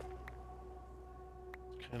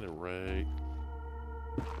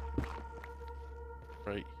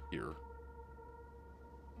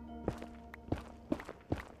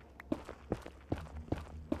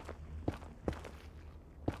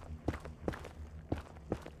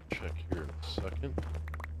 second.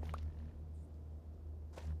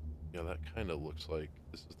 Yeah, that kind of looks like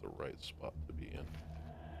this is the right spot to be in.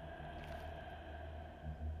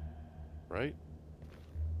 Right?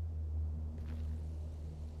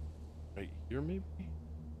 Right here, maybe?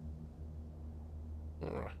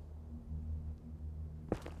 Okay,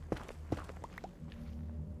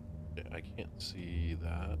 I can't see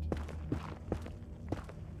that.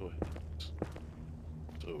 Go ahead.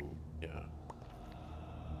 So, yeah.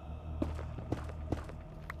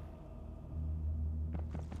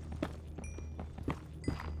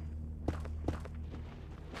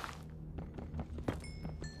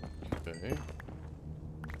 Okay.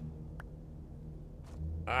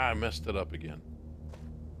 Ah, I messed it up again.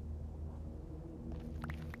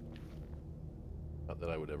 Not that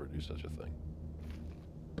I would ever do such a thing.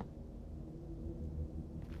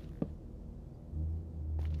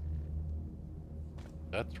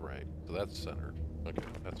 That's right. So that's centered. Okay,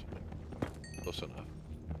 that's fine. Close enough.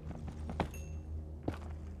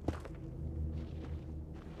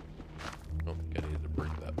 I don't think I needed to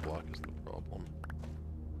break that block is the problem.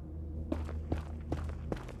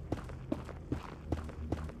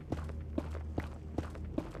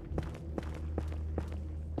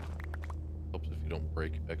 Helps if you don't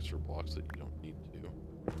break extra blocks that you don't need to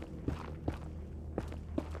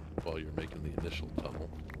while you're making the initial tunnel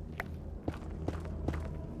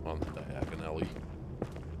on the diagonally.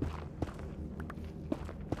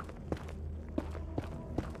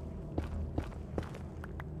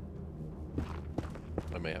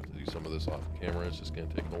 I may have to do some of this off camera. It's just going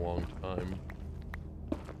to take a long time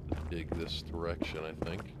to dig this direction, I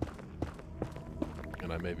think.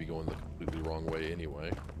 And I may be going the completely wrong way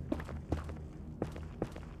anyway.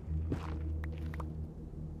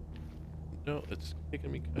 No, it's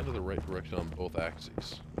taking me kind of the right direction on both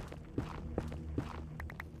axes.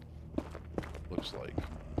 Looks like.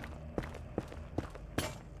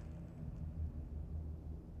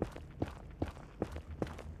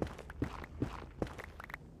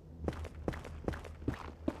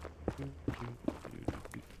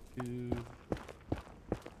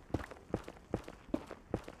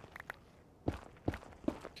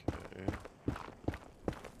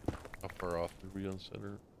 Far off the re on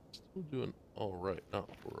center. Still doing all right, not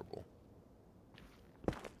horrible.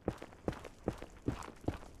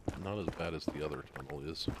 Not as bad as the other tunnel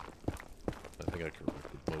is. I think I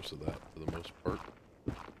corrected most of that for the most part.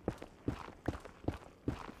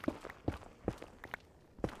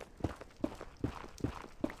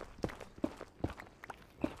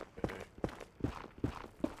 Okay.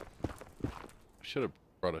 I should have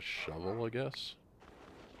brought a shovel, I guess.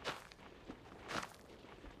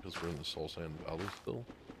 Because we're in the Soul Sand Valley still.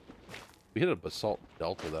 If we hit a basalt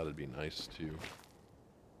delta, that'd be nice too.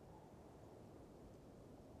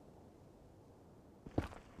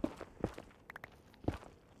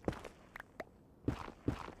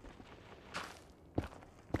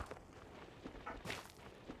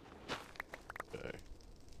 Okay.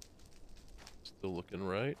 Still looking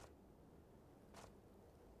right.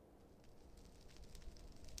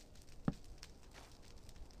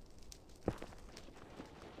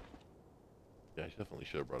 Yeah, I definitely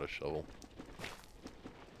should have brought a shovel.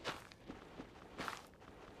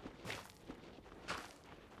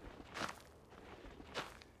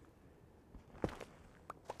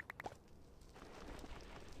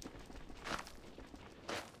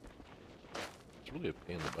 It's really a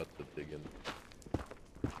pain in the butt to dig in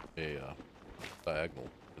a diagonal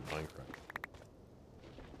in Minecraft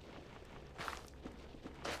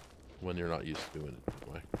when you're not used to doing it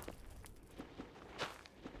anyway.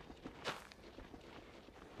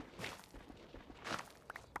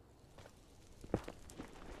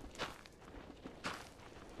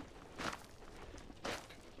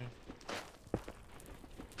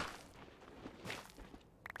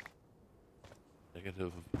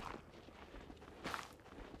 Negative.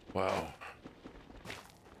 Wow.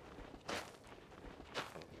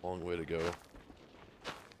 A long way to go.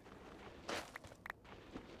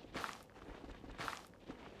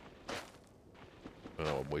 I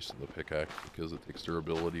know I'm wasting the pickaxe because it takes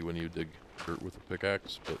durability when you dig dirt with a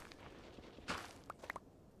pickaxe, but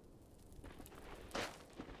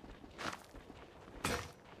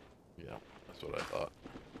yeah, that's what I thought.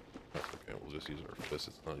 That's okay, we'll just use our fist.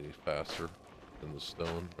 It's not any faster than the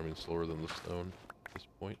stone. I mean, slower than the stone at this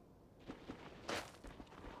point.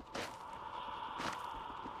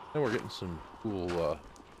 And we're getting some cool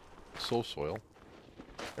soul soil.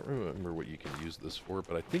 I can't remember what you can use this for,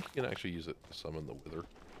 but I think you can actually use it to summon the wither.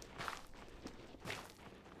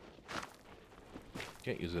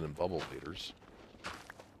 Can't use it in bubble vators. You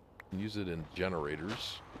can use it in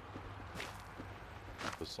generators.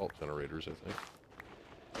 the salt generators, I think.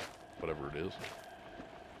 Whatever it is.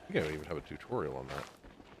 I think I don't even have a tutorial on that.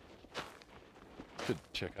 Should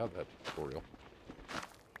check out that tutorial.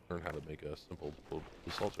 Learn how to make a simple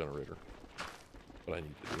salt generator. What I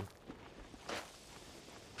need to do.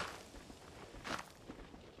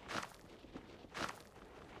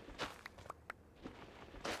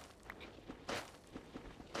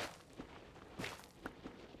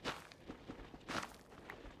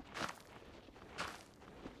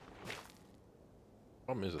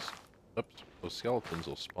 Problem is, those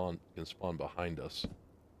skeletons can spawn behind us.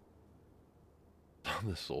 On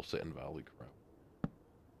this Soul Sand Valley crap.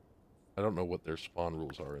 I don't know what their spawn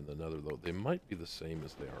rules are in the Nether, though. They might be the same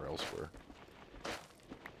as they are elsewhere.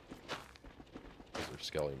 Because they're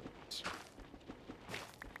skeletons.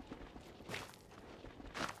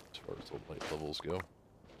 As far as the light levels go.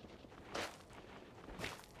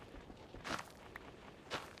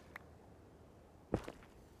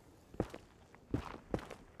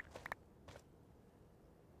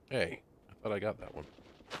 Hey, I thought I got that one.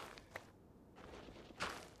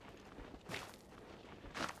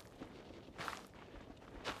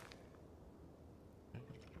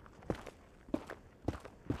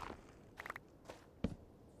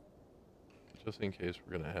 Just in case,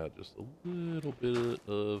 we're going to have just a little bit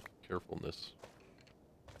of carefulness.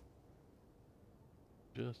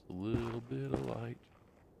 Just a little bit of light.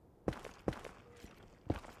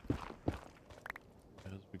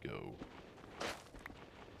 As we go.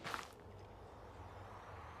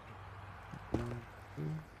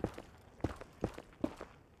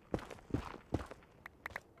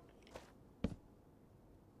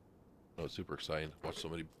 Oh, it's super exciting to watch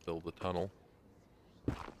somebody build a tunnel.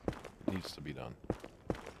 It needs to be done.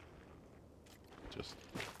 Just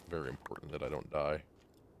very important that I don't die.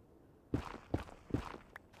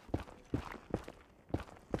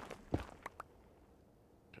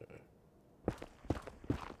 Okay.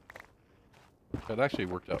 That actually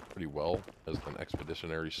worked out pretty well as an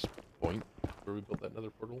expeditionary point where we built that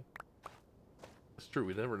nether portal. It's true,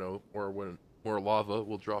 we never know when more lava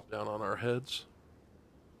will drop down on our heads.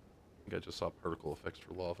 I think I just saw particle effects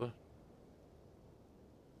for lava.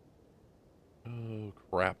 Oh,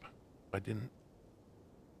 crap. I didn't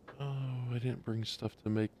bring stuff to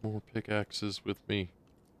make more pickaxes with me.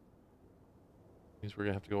 Means we're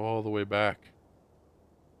gonna have to go all the way back.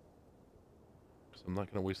 Because I'm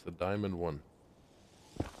not gonna waste the diamond one.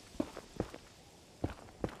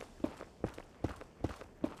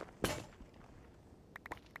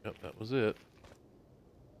 Yep, that was it.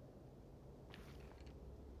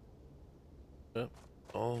 Yep,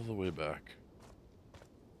 all the way back.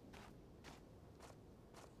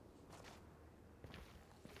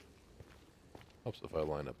 Helps if I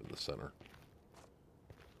line up in the center.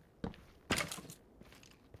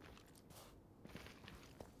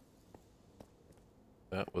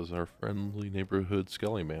 That was our friendly neighborhood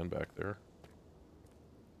skelly man back there.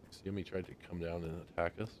 See him? He tried to come down and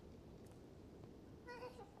attack us.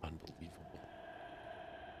 Unbelievable.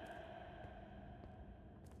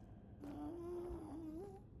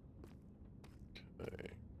 Okay.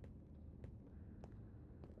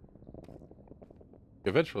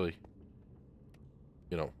 Eventually,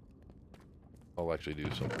 you know, I'll actually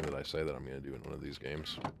do something that I say that I'm going to do in one of these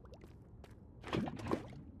games.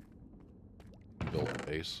 Build a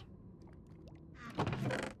base.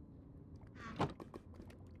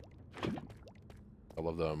 I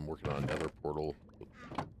love that I'm working on another portal,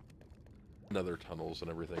 nether tunnels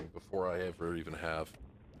and everything before I ever even have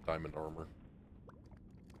diamond armor.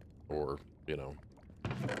 Or, you know,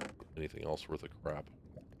 anything else worth a crap.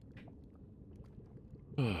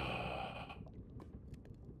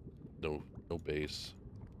 No base,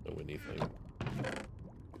 no anything.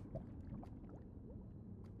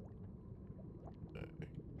 Okay.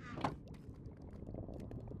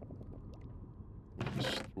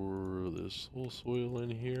 Store this whole soil in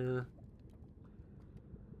here.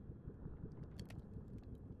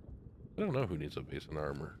 I don't know who needs a base in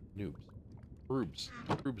armor. Noobs. Rubes.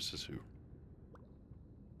 Rubes is who?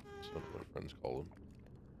 That's what my friends call them.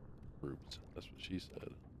 Rubes. That's what she said.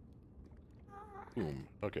 Boom.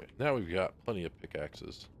 Okay, now we've got plenty of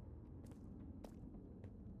pickaxes.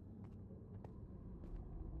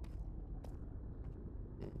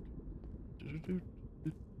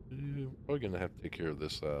 Probably gonna have to take care of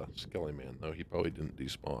this skelly man, though. He probably didn't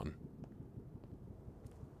despawn.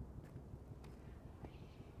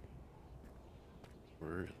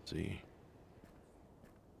 Where is he?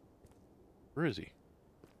 Where is he?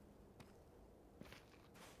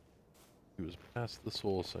 He was past the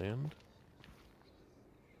soul sand.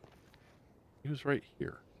 He was right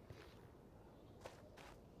here.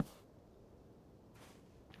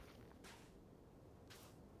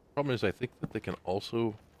 problem is I think that they can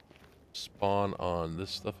also spawn on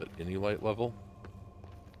this stuff at any light level.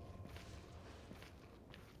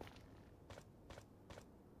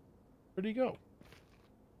 Where'd he go?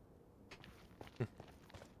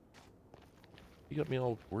 He got me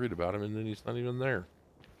all worried about him, and then he's not even there.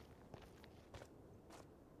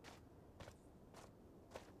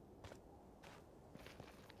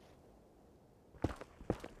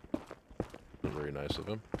 Not very nice of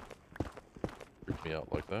him. Freaked me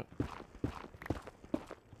out like that.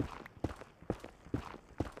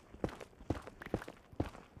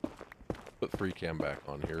 Put free cam back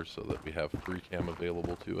on here so that we have free cam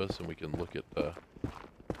available to us, and we can look at so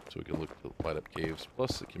we can look to light up caves.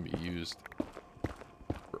 Plus, it can be used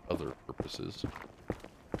for other purposes.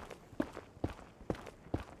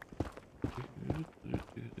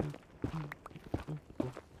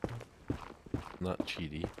 Not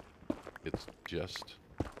cheaty. It's just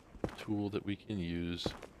a tool that we can use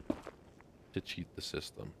to cheat the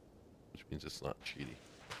system, which means it's not cheaty.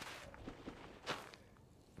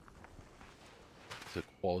 It's a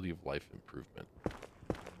quality of life improvement.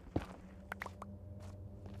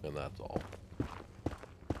 And that's all.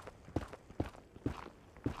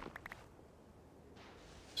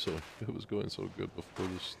 So it was going so good before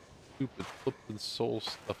this stupid flippin' soul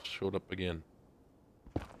stuff showed up again.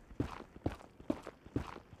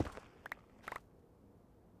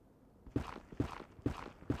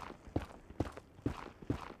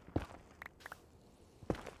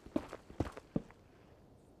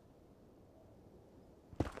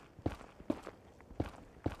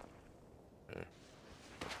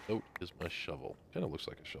 Note is my shovel. Kind of looks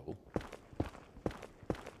like a shovel.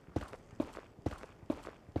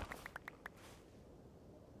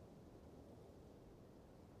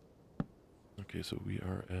 Okay, so we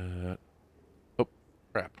are at... Oh,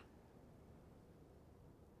 crap.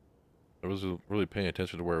 I wasn't really paying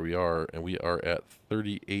attention to where we are, and we are at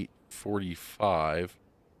 3845.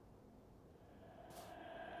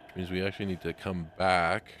 Which means we actually need to come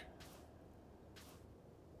back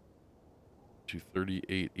to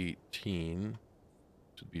 3818.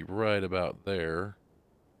 Should be right about there.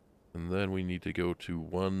 And then we need to go to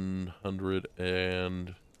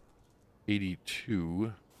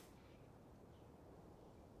 182,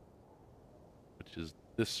 which is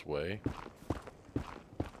this way.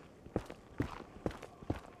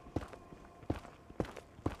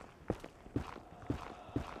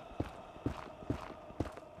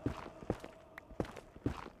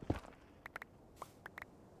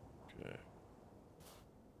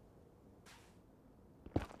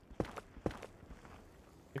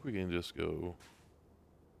 We can just go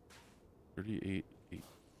 38,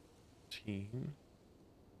 18.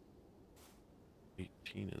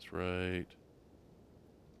 18 is right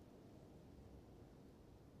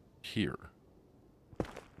here.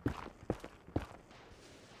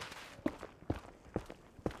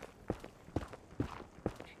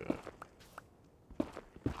 Okay.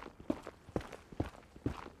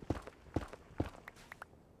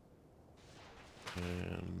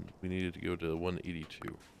 And we needed to go to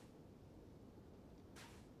 182.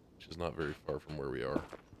 Is not very far from where we are.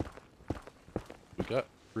 We got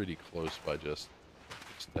pretty close by just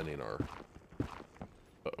extending our...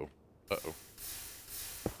 Uh-oh. Uh-oh.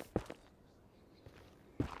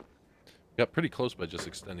 Got pretty close by just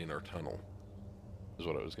extending our tunnel, is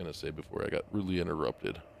what I was going to say before I got really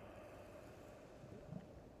interrupted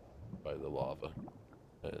by the lava.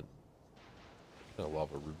 And what kind of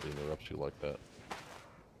lava rudely interrupts you like that?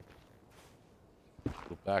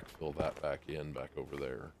 We'll backfill that back in, back over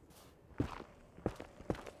there.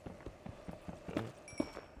 Okay.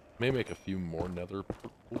 May make a few more nether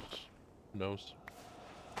purples. Who knows?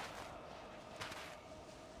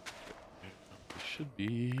 We should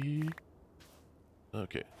be...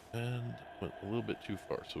 Okay, and went a little bit too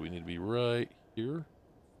far, so we need to be right here.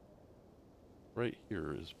 Right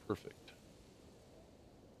here is perfect.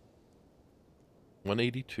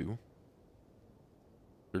 182.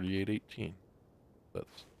 3818.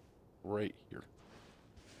 That's right here.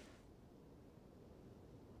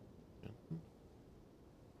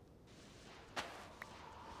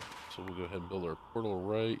 So we'll go ahead and build our portal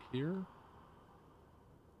right here.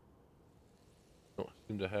 Don't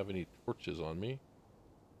seem to have any torches on me.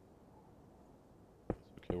 It's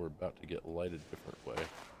okay, we're about to get lighted a different way.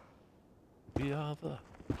 We are the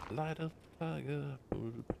light of the fire.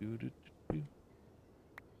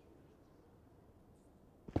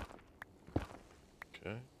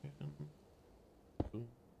 Okay. Boom,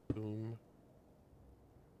 boom.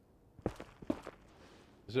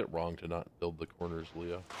 Is it wrong to not build the corners,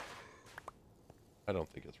 Leah? I don't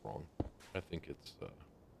think it's wrong. I think it's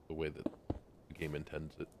the way that the game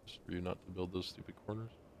intends it for you not to build those stupid corners.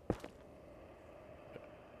 Okay.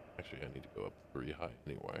 Actually, I need to go up 3 high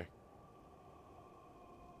anyway.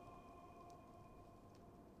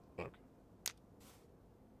 Okay.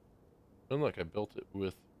 And look, I built it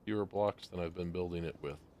with fewer blocks than I've been building it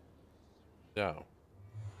with. Now,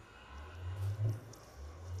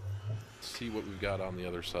 let's see what we've got on the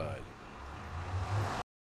other side.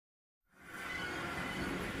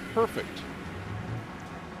 Perfect.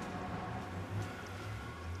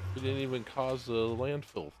 We didn't even cause the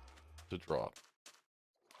landfill to drop.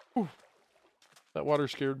 Whew. That water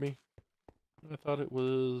scared me. I thought it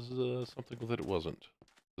was something that it wasn't.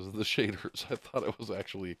 Because of the shaders, I thought it was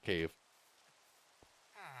actually a cave.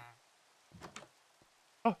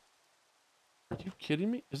 Oh, are you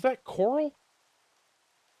kidding me? Is that coral?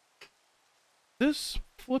 This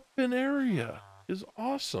flippin' area is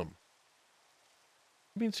awesome.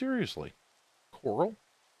 I mean, seriously. Coral?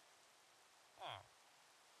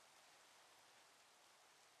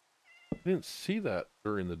 I didn't see that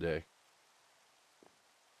during the day.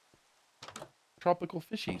 Tropical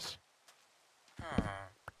fishies.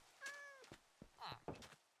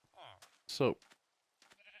 So,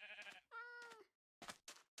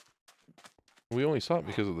 we only saw it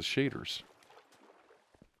because of the shaders.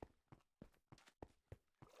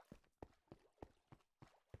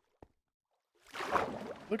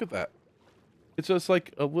 Look at that. It's just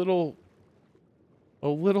like a little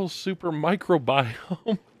super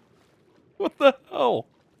microbiome. What the hell?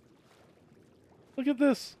 Look at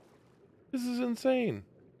this. This is insane.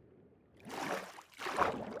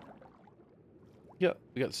 Yeah,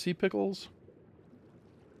 we got sea pickles.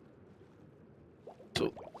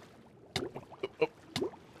 So,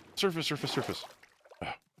 surface.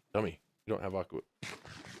 Oh, dummy. You don't have aqua.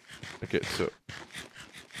 Okay, so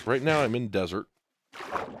right now I'm in desert.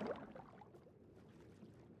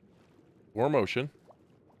 Warm ocean.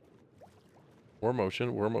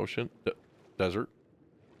 Desert.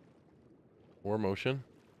 Warm ocean.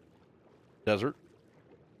 Desert.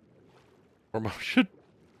 Warm ocean.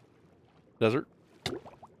 Desert.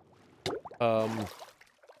 I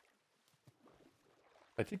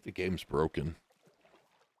think the game's broken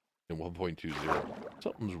in 1.20.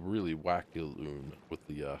 Something's really wacky-loon with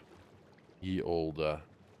the ye old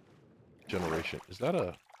generation. Is that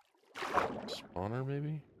a spawner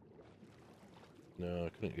maybe? No, I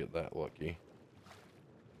couldn't get that lucky.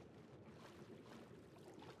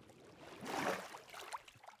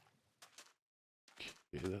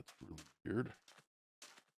 Okay, that's really weird.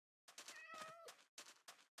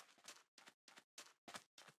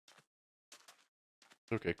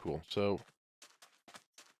 Okay, cool. So,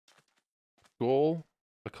 goal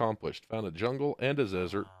accomplished. Found a jungle and a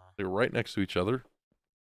desert. They were right next to each other.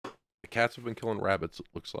 The cats have been killing rabbits, it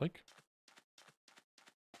looks like.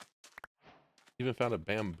 Even found a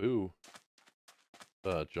bamboo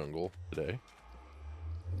jungle today.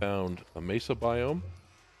 Found a mesa biome.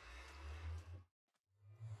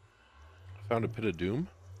 Found a pit of doom.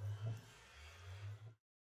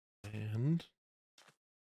 And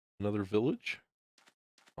another village.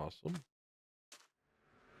 Awesome.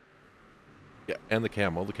 Yeah, and the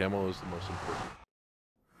camel. The camel is the most important.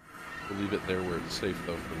 We'll leave it there where it's safe,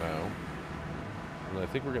 though, for now. And I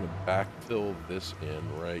think we're going to backfill this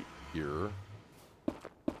in right here.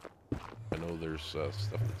 I know there's stuff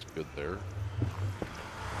that's good there.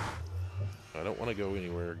 I don't want to go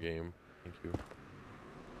anywhere, game. Thank you.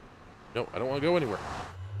 No, I don't want to go anywhere.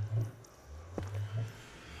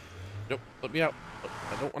 Nope, let me out.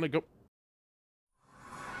 I don't want to go.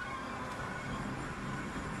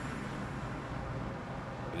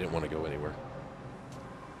 I didn't want to go anywhere.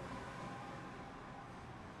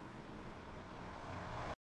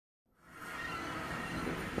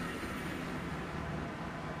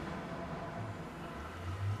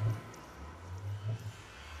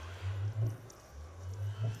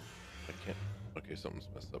 I can't. Okay, something's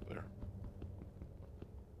messed up there.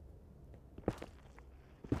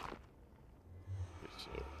 Okay, so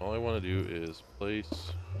all I want to do is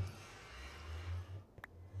place...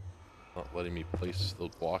 Not letting me place those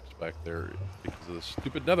blocks back there because of the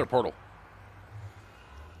stupid nether portal.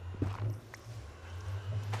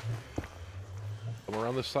 Come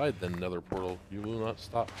around this side then, nether portal. You will not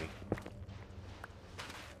stop me.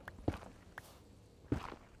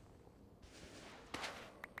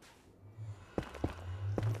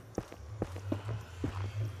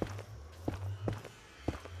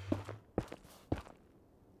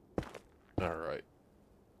 Alright.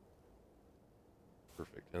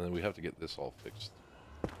 Perfect. And then we have to get this all fixed.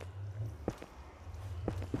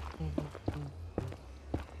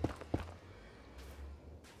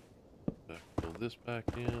 Fill this back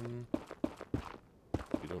in.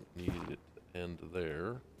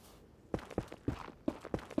 there. Yeah,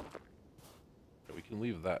 we can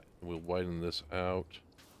leave that. We'll widen this out.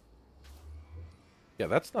 Yeah,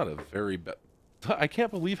 that's not a very bad... I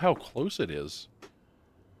can't believe how close it is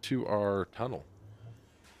to our tunnel.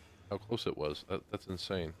 How close it was. That's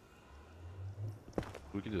insane.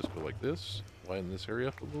 We could just go like this, widen this area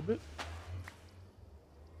up a little bit.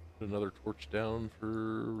 Put another torch down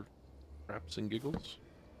for craps and giggles.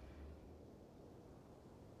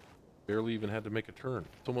 Barely even had to make a turn.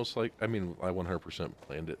 It's almost like, I mean, I 100%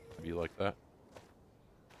 planned it to be like that.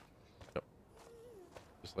 Yep.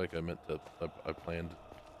 Just like I meant to, I planned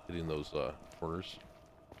hitting those corners.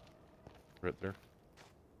 Right there.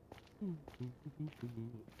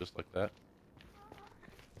 Just like that.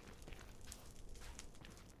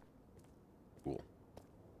 Cool.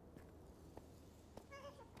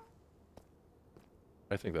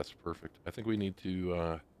 I think that's perfect. I think we need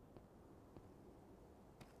to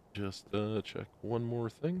just check one more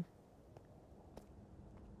thing.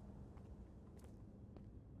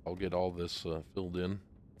 I'll get all this filled in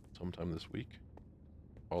sometime this week.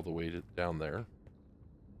 All the way down there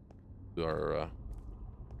to our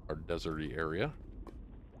deserty area.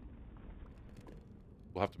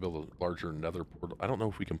 We'll have to build a larger nether portal. I don't know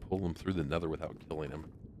if we can pull them through the nether without killing him.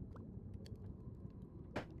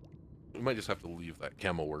 We might just have to leave that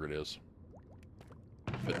camel where it is,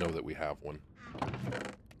 but know that we have one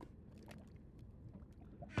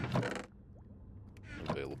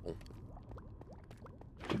available.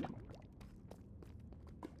 Okay.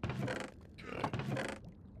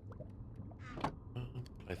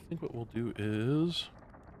 I think what we'll do is...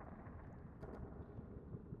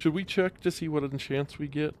 Should we check to see what enchants we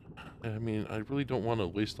get? I mean, I really don't want to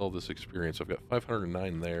waste all this experience. I've got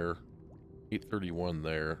 509 there, 831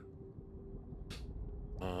 there.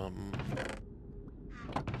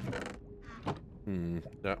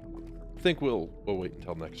 Yeah, I think we'll wait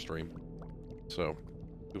until next stream. So,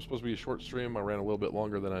 it was supposed to be a short stream. I ran a little bit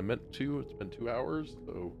longer than I meant to. It's been 2 hours,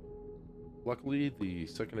 so luckily the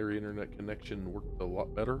secondary internet connection worked a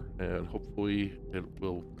lot better, and hopefully it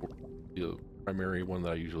will, the primary one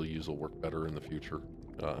that I usually use will work better in the future,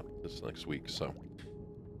 this next week. So,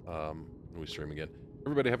 when we stream again.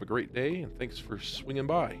 Everybody have a great day, and thanks for swinging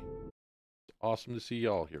by. It's awesome to see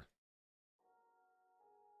y'all here.